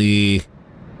 Terrible on the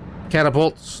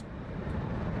catapults.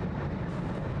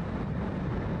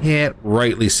 Can't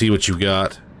rightly see what you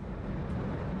got.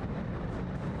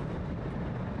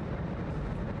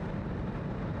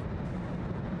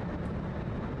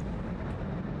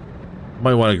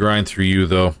 Might want to grind through you,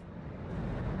 though.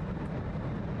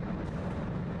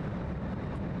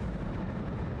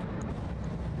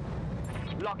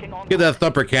 Get that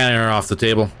thumper cannon off the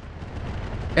table.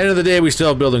 End of the day, we still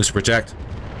have buildings to protect.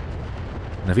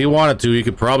 And if you wanted to, you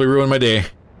could probably ruin my day.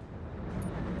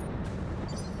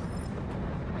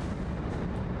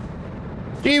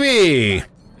 GB!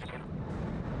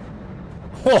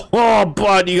 Oh,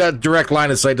 bud, you got direct line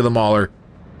of sight to the Mauler.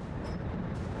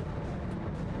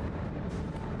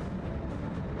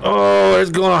 Oh,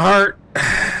 it's gonna hurt.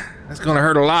 That's gonna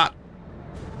hurt a lot.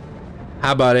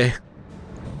 Hi, buddy.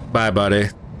 Bye, buddy.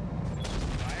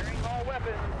 Firing all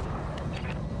weapons.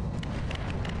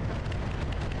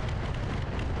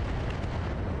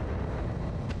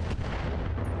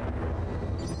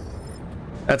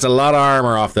 That's a lot of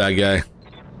armor off that guy.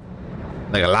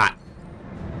 Like a lot.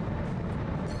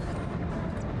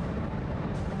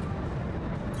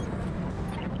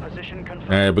 Position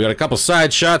confirmed. Alright, we got a couple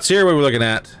side shots here. What are we looking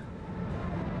at?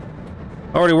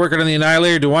 Already working on the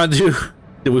Annihilator. Do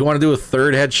we want to do a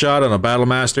third headshot on a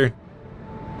Battlemaster?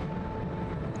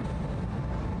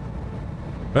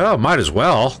 Well, might as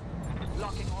well.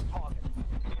 Locking on target.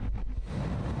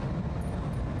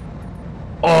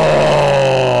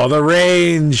 Oh, the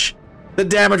range. The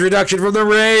damage reduction from the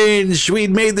range.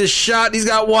 We'd made the shot. And he's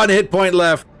got 1 hit point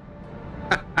left.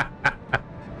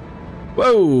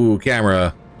 Whoa,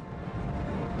 camera.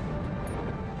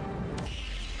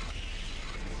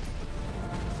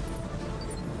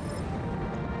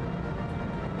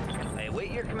 I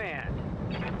await your command.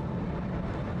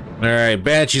 All right,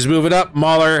 Banshee's moving up.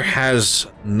 Mauler has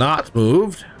not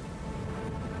moved.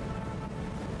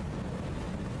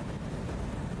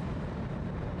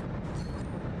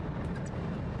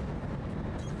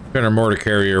 Turn our mortar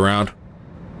carrier around.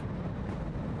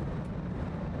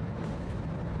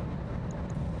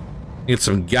 Get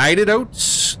some guided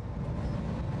outs.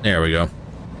 There we go.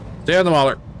 Stay on the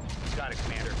Mauler. Got it,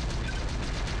 Commander.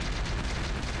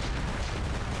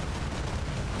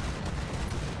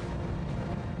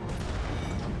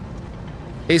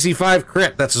 AC-5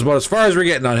 crit. That's about as far as we're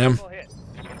getting on him. Full hit.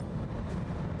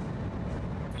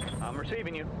 I'm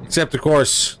receiving you. Except, of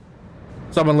course,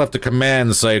 someone left a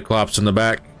command Cyclops in the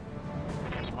back.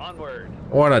 Onward.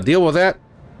 Want to deal with that?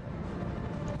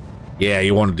 Yeah,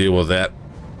 you want to deal with that.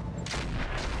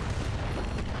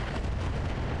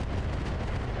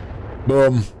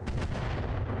 Boom.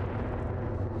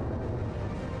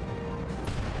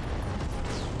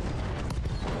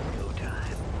 No time.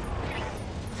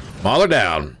 Mauler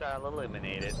down. Style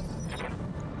eliminated.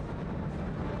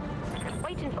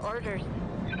 Waiting for orders.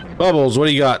 Bubbles, what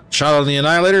do you got? Shot on the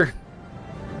Annihilator?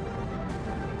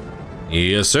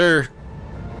 Yes, sir.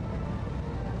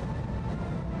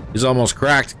 He's almost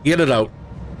cracked. Get it out.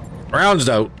 Rounds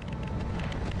out.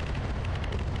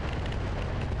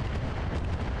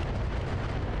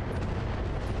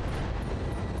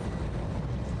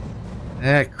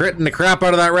 Critting the crap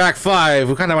out of that Rack 5.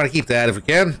 We kind of want to keep that if we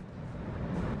can.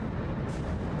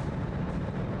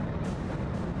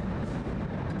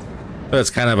 That's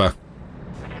kind of a...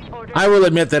 Order. I will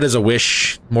admit that is a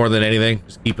wish more than anything.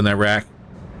 Just keeping that rack.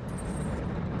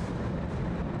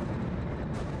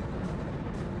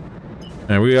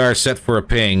 And we are set for a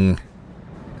ping.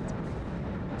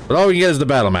 But all we get is the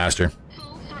Battle Master.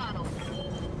 Full throttle.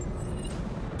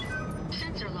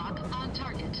 Sensor lock on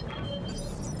target.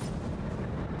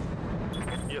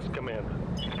 Yes, Commander.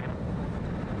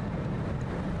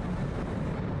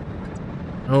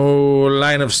 No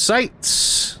line of sight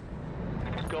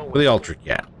Go. for the Ultra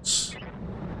Cats.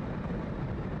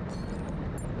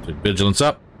 So vigilance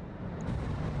up.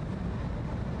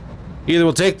 Either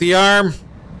we'll take the arm,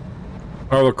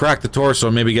 or we'll crack the torso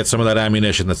and maybe get some of that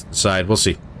ammunition that's inside. We'll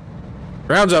see.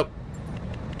 Rounds up.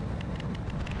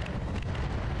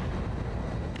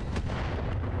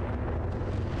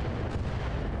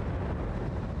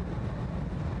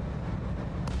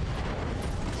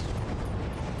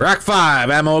 Rack 5,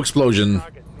 ammo explosion.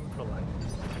 Target neutralized.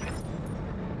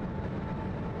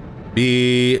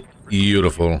 Be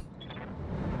beautiful.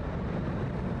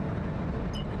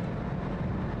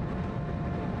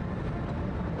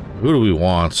 Who do we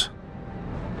want?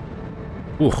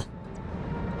 Ooh.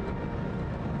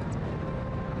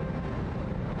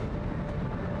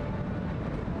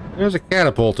 There's a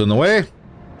catapult in the way.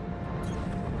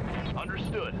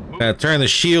 Understood. Gotta turn the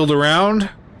shield around.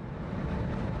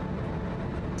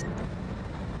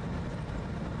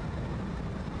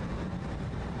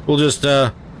 We'll just,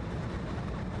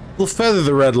 we'll feather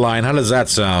the red line. How does that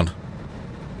sound?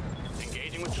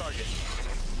 Engaging with target.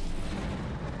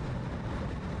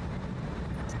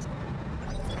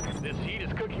 This heat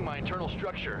is cooking my internal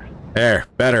structure. There,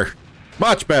 better.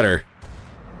 Much better.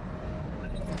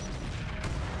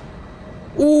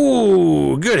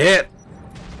 Ooh, good hit.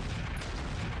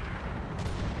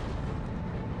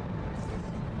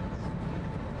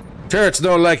 Turrets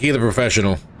don't like either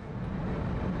professional.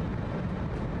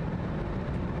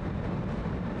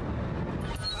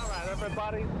 All right,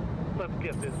 everybody, let's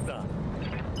get this done.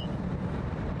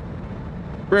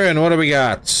 Bryn, what do we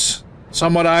got?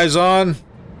 Somewhat eyes on.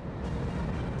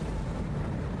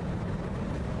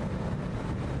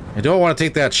 I don't want to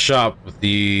take that shot with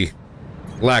the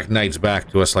Black Knights back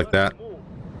to us like that. Move.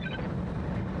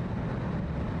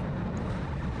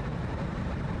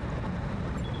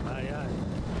 Aye, aye.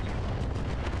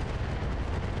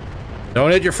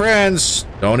 Don't hit your friends.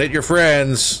 Don't hit your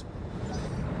friends.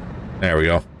 There we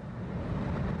go.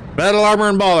 Battle Armor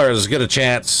and Ballers get a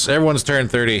chance. Everyone's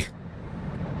turned 30.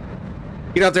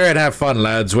 Get out there and have fun,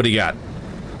 lads. What do you got?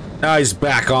 Now he's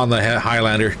back on the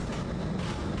Highlander.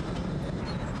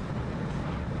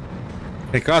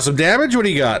 It caused some damage? What do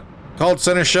you got? Called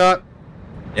center shot?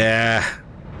 Yeah.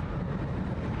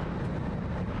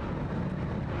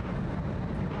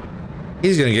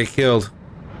 He's gonna get killed.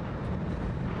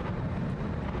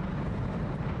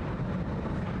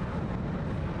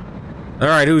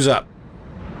 Alright, who's up?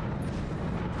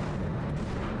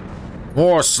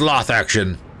 More sloth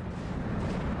action.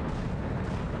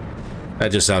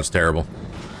 That just sounds terrible.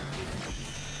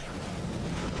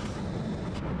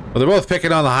 Well, they're both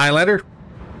picking on the Highlander,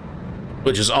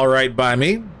 which is alright by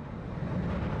me.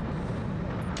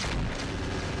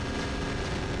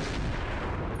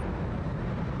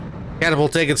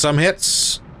 Catapult taking some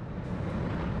hits.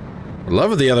 I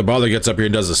love if the other baller gets up here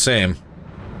and does the same.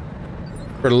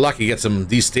 Pretty lucky gets him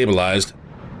destabilized.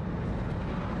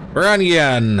 We're on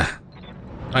again.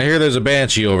 I hear there's a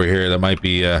Banshee over here that might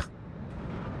be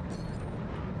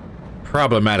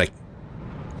problematic.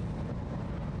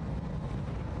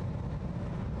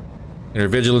 Get our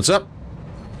vigilance up.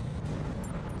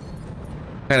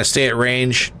 Kind of stay at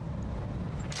range.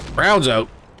 Rounds out.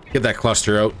 Get that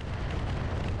cluster out.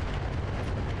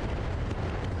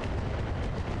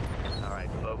 All right,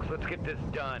 folks, let's get this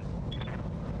done.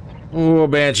 Oh,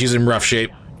 Banshee's in rough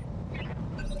shape.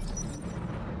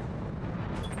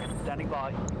 Standing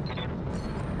by.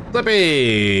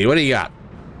 Flippy, what do you got?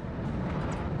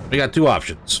 We got two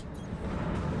options.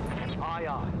 Aye,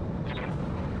 aye.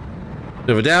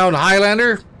 We have a down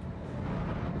Highlander.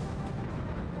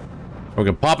 We're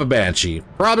gonna pop a Banshee.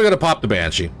 Probably gonna pop the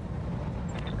Banshee.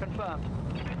 Confirmed.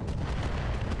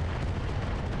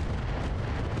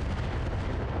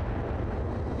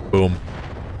 Boom.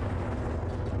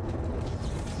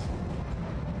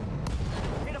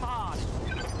 Hit him hard.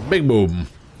 Big boom.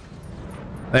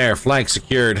 There, flank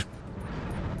secured.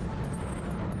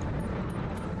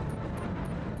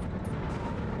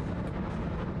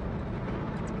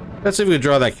 Let's see if we can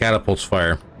draw that catapult's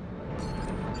fire.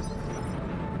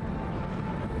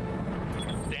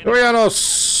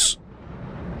 Orianos!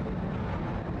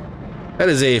 That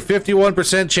is a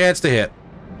 51% chance to hit.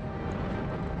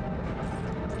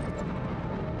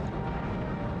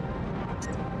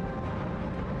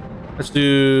 Let's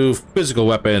do physical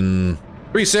weapon.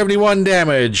 371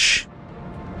 damage.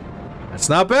 That's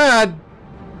not bad.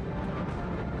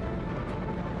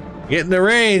 Getting the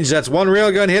range. That's one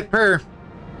railgun hit per.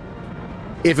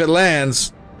 If it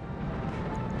lands.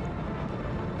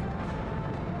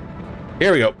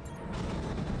 Here we go.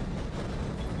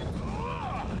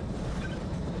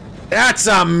 That's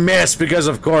a miss, because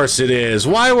of course it is.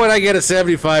 Why would I get a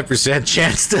 75%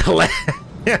 chance to land?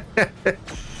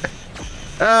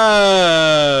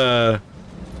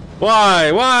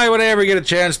 Why would I ever get a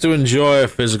chance to enjoy a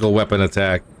physical weapon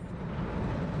attack?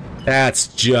 That's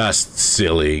just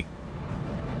silly.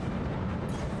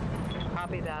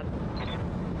 Copy that.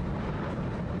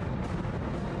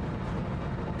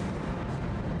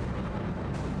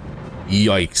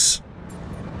 Yikes.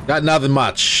 Got nothing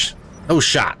much. No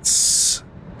shots.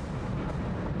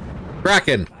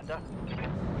 Kraken.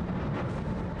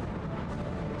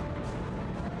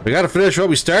 We gotta finish what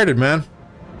we started, man.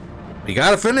 We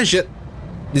gotta finish it.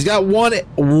 He's got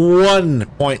one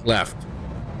point left.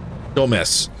 Don't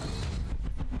miss.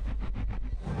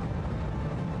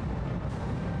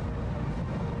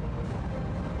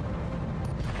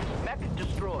 Mech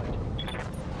destroyed.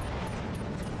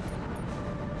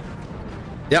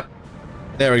 Yep.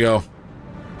 There we go.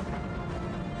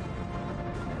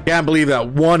 Can't believe that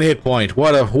one hit point.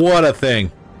 What a thing.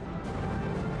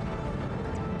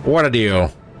 What a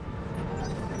deal.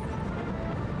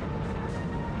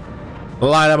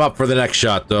 Line them up for the next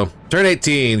shot, though. Turn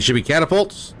 18. Should be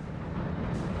catapults.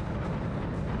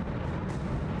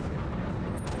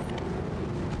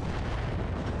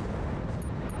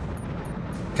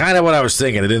 Kind of what I was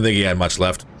thinking. I didn't think he had much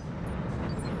left.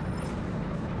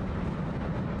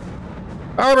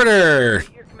 Arbiter!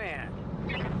 Your command.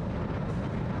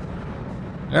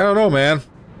 I don't know, man.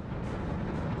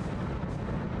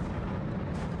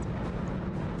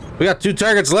 We got 2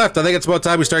 targets left. I think it's about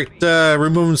time we start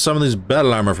removing some of this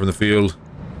battle armor from the field.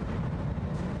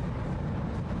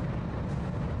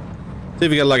 See if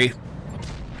we get lucky.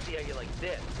 See how you like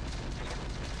this.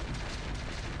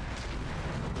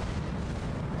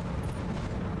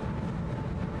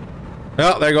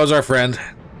 Well, there goes our friend.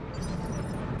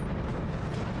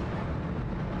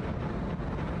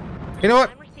 You know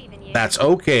what? I'm receiving you. That's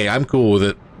okay. I'm cool with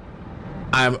it.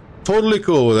 I'm totally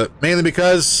cool with it. Mainly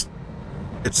because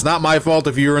it's not my fault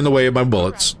if you're in the way of my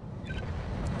bullets.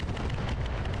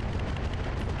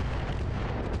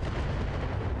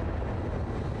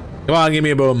 Come on, give me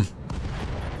a boom.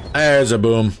 There's a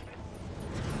boom.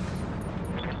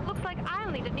 Looks like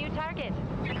I'll need a new target.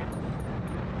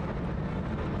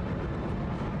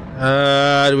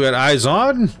 Do we got eyes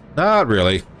on? Not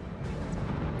really.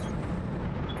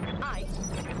 Aye.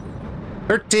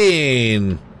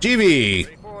 13. GV.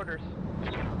 Ready for orders.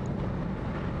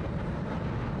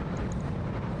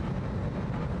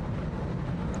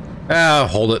 Ah,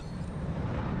 hold it.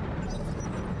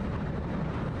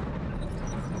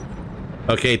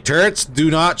 Okay, turrets,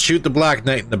 do not shoot the Black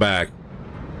Knight in the back.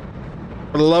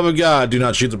 For the love of God, do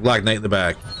not shoot the Black Knight in the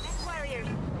back. Warriors,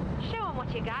 show 'em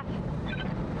what you got.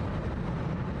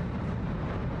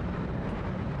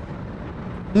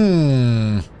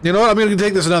 You know what? I'm gonna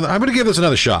take this another. I'm gonna give this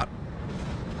another shot.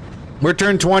 We're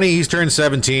turn 20. He's turn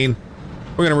 17.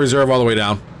 We're gonna reserve all the way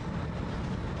down.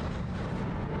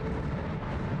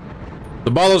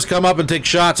 The ballos come up and take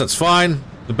shots. That's fine.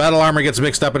 The battle armor gets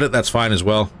mixed up in it. That's fine as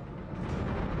well.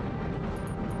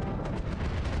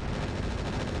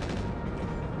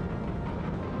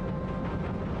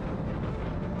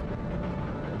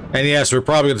 And yes, we're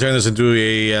probably gonna turn this into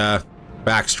a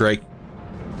backstrike.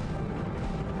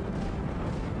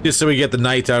 Just so we get the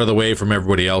knight out of the way from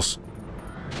everybody else.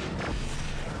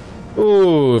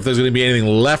 Ooh, if there's going to be anything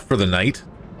left for the knight.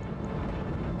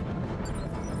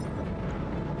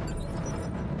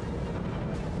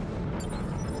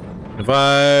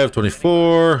 $25,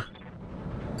 $24,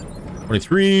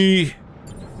 $23,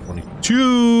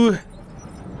 $22,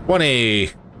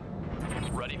 $20.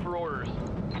 Ready for orders.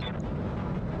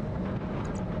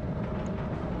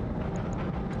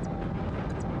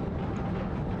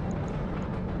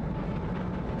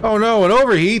 Oh no, an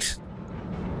overheat.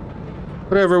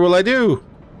 Whatever will I do?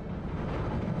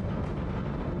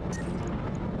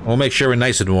 We'll make sure we're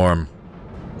nice and warm.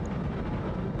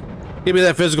 Give me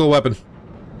that physical weapon.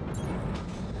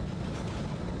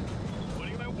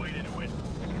 Putting my weight into it.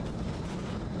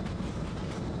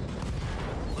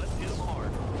 Let's hit 'em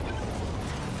hard.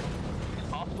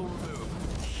 Hostile removed.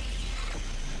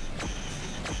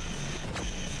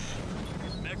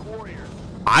 Mech warrior.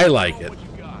 I like it. What you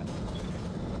got?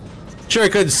 Sure, I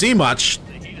couldn't see much,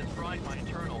 The heat has fried my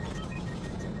internals.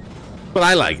 but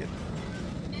I like it.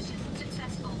 Mission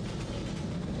successful.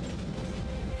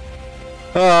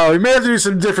 Oh, we may have to do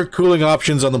some different cooling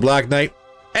options on the Black Knight.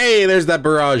 Hey, there's that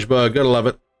barrage bug. Gotta love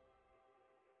it.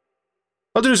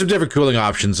 I'll do some different cooling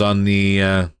options on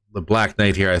the Black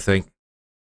Knight here, I think.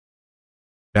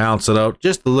 Balance it out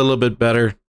just a little bit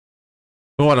better.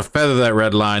 We want to feather that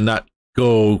red line, not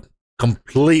go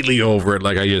completely over it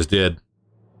like I just did.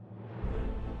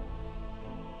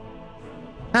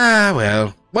 Ah,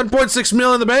 well. 1.6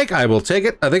 mil in the bank. I will take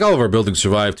it. I think all of our buildings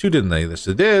survived too, didn't they? Yes,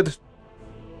 they did.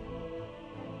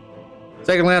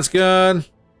 Second lance gun.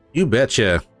 You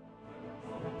betcha.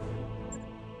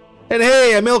 And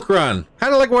hey, a milk run.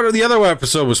 Kind of like what the other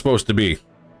episode was supposed to be.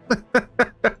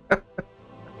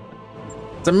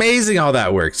 It's amazing how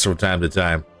that works from time to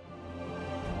time.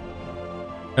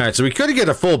 Alright, so we could get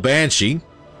a full Banshee.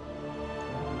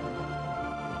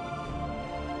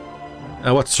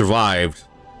 What survived?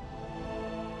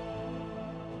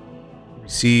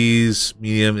 Seas,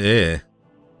 medium, You're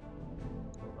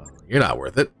not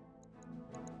worth it.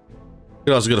 You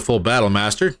could also get a full Battle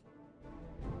Master.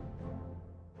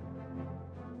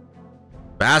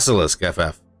 Basilisk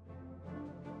FF.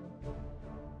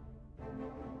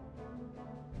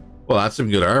 Well, that's some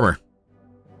good armor.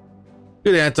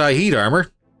 Good anti-heat armor.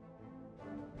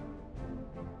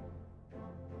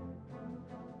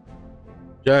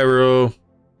 Gyro.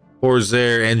 Cores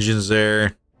there, engines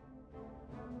there.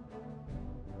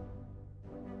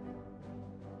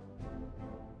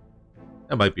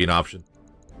 That might be an option.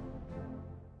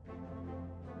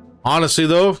 Honestly,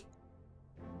 though, do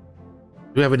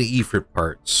we have any Efrit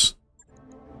parts?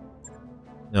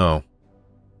 No.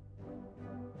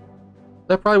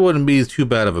 That probably wouldn't be too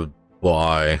bad of a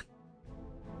buy.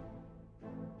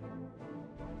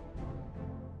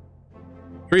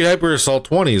 3 Hyper Assault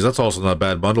 20s, that's also not a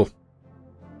bad bundle.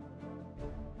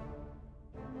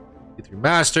 E3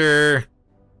 Master,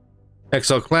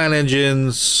 XL Clan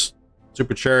engines,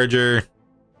 Supercharger,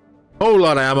 whole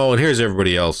lot of ammo, and here's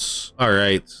everybody else.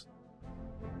 Alright.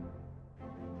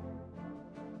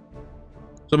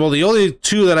 So, well, the only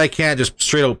two that I can't just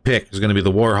straight out pick is going to be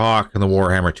the Warhawk and the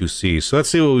Warhammer 2C. So let's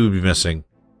see what we would be missing.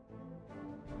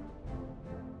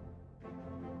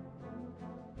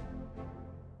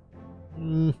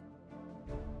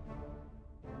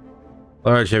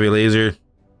 Large heavy laser.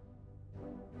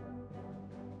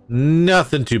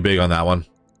 Nothing too big on that one.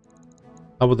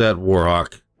 How about that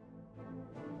Warhawk?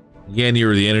 Again,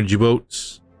 here are the energy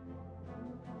boats.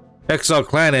 XL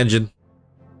Clan engine.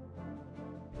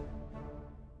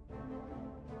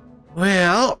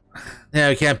 Well, yeah,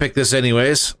 we can't pick this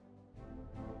anyways.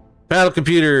 Battle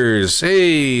computers.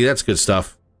 Hey, that's good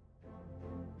stuff.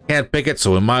 Can't pick it,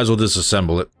 so we might as well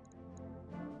disassemble it.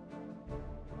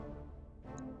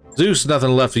 Zeus,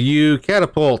 nothing left of you.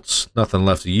 Catapults, nothing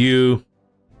left of you.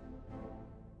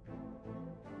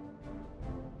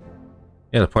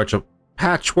 Yeah, the partial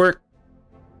patchwork.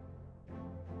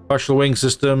 Partial wing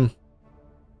system.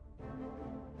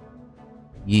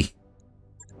 Yee.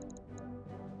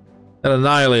 An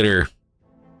annihilator.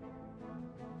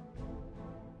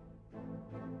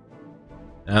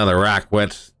 Now the rack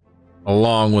went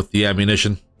along with the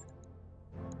ammunition.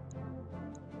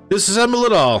 Disassemble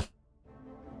it all.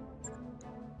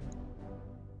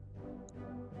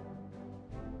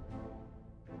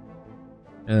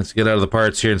 And let's get out of the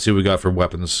parts here and see what we got for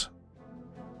weapons.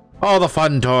 All the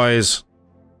fun toys.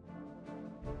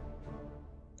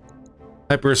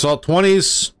 Hyper Assault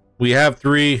 20s. We have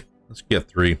 3. Let's get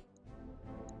 3.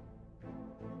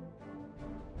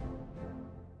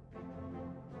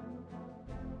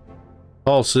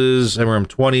 Pulses, MRM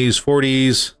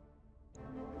 20s,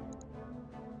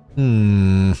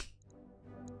 40s.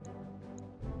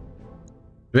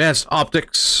 Advanced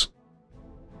optics.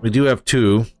 We do have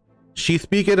 2. Sheath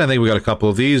beacon, I think we got a couple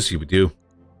of these. Yeah, we do.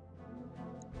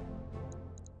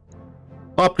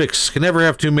 Optics, can never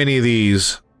have too many of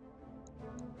these.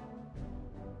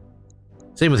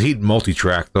 Same with heat and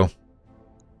multi-track, though.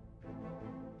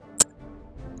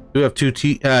 We have 2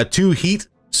 heat,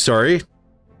 sorry.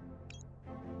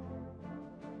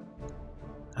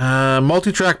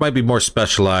 Multi-track might be more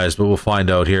specialized, but we'll find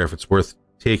out here if it's worth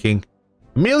taking.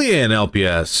 Million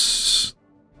LPS.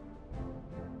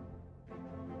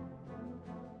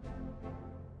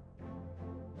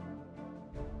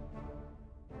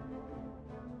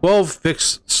 Twelve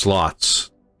fixed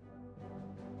slots.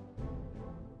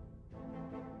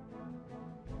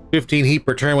 15 heat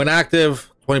per turn when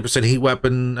active. 20% heat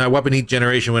weapon heat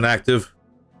generation when active.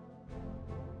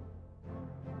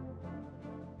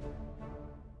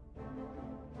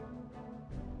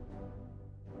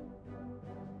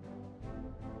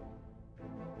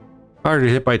 Harder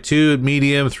to hit by 2 at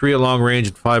medium, 3 at long range,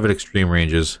 and 5 at extreme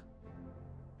ranges.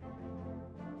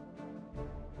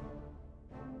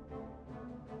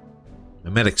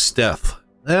 Mimetic Stealth.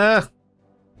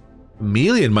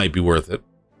 Chameleon might be worth it.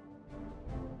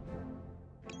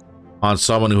 On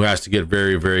someone who has to get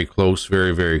very, very close,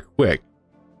 very, very quick.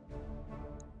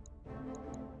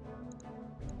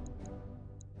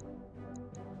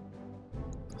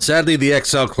 Sadly, the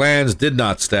XL clans did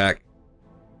not stack.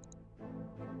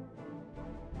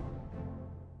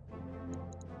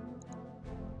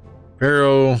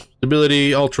 Arrow,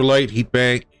 stability, ultralight, heat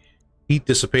bank, heat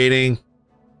dissipating.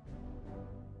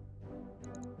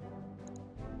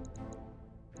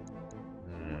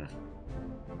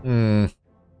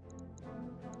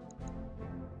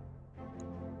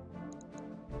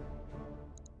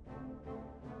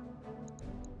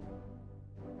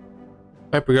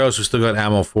 Hyper Ghost, we still got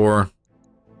ammo for.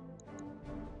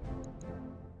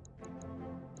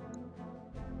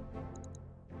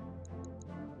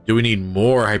 Do we need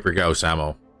more Hyper Gauss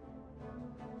ammo?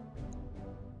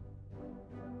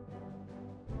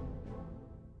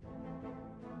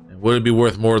 And would it be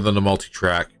worth more than the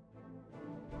multi-track?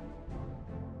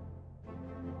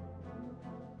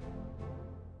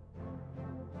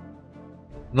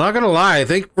 Not gonna lie, I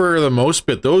think for the most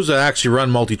bit, those that actually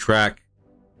run multi-track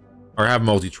or have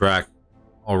multi-track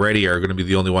already are gonna be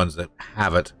the only ones that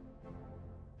have it.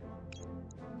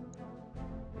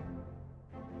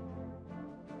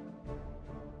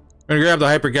 We're going to grab the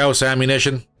Hyper Gauss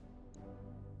ammunition,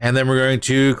 and then we're going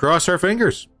to cross our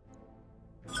fingers.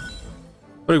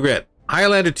 What do we get?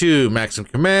 Highlander 2, Maxim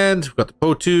Command. We've got the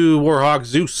Po 2, Warhawk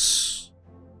Zeus.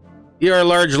 ER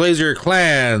Large Laser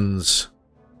Clans.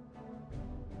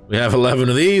 We have 11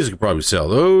 of these. We could probably sell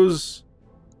those.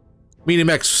 Medium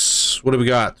X, what do we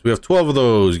got? We have 12 of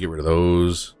those. Get rid of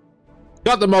those.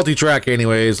 Got the multi-track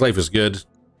anyways. Life is good.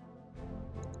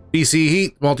 PC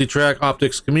Heat, multi-track,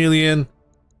 Optics Chameleon.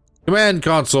 Command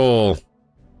console.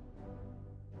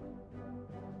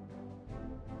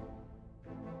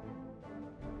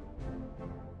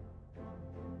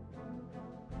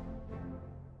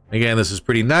 Again, this is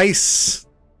pretty nice.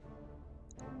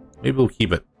 Maybe we'll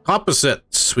keep it.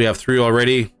 Composites. We have 3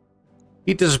 already.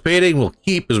 Heat dissipating we'll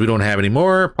keep because we don't have any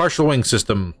more. Partial wing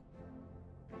system.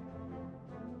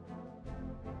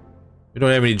 We don't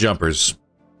have any jumpers.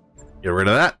 Get rid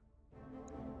of that.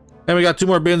 And we got 2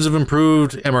 more bins of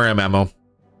improved MRM ammo.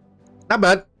 Not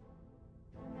bad.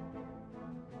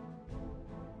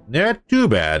 Not too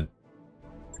bad.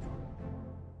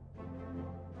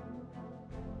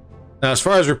 Now, as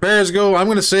far as repairs go, I'm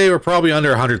going to say we're probably under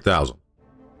 100,000.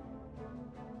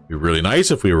 Be really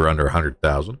nice if we were under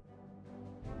 100,000.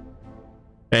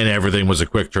 And everything was a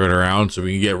quick turnaround, so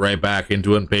we can get right back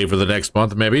into it and pay for the next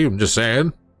month, maybe. I'm just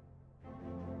saying.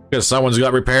 Because someone's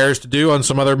got repairs to do on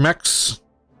some other mechs.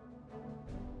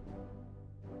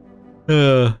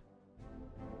 The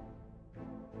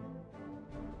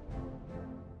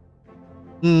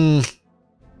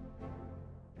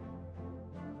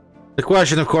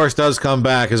question, of course, does come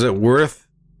back. Is it worth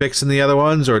fixing the other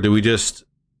ones, or do we just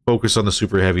focus on the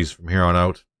super heavies from here on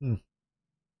out?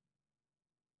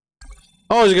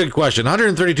 Always a good question.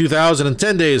 132,000 in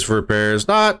 10 days for repairs.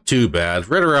 Not too bad.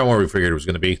 Right around where we figured it was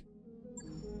going to be.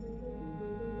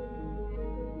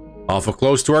 Awful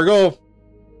close to our goal.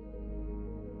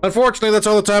 Unfortunately, that's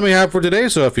all the time we have for today,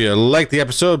 so if you liked the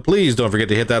episode, please don't forget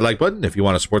to hit that like button. If you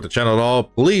want to support the channel at all,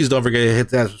 please don't forget to hit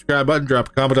that subscribe button, drop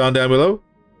a comment on down below.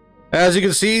 As you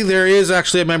can see, there is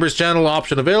actually a members channel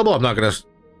option available. I'm not going to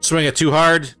swing it too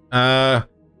hard.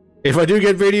 If I do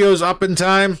get videos up in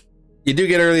time, you do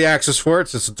get early access for it,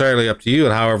 so it's entirely up to you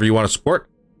and however you want to support.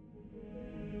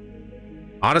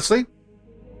 Honestly,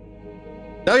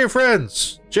 tell your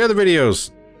friends, share the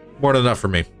videos. More than enough for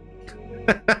me.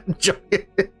 I'm joking.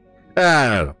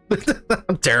 I don't know.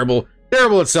 I'm terrible.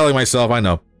 Terrible at selling myself, I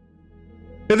know.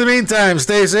 In the meantime,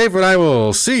 stay safe, and I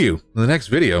will see you in the next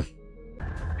video.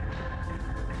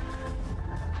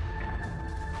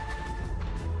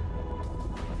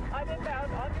 I'm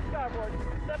inbound on your starboard.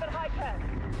 7 high 10.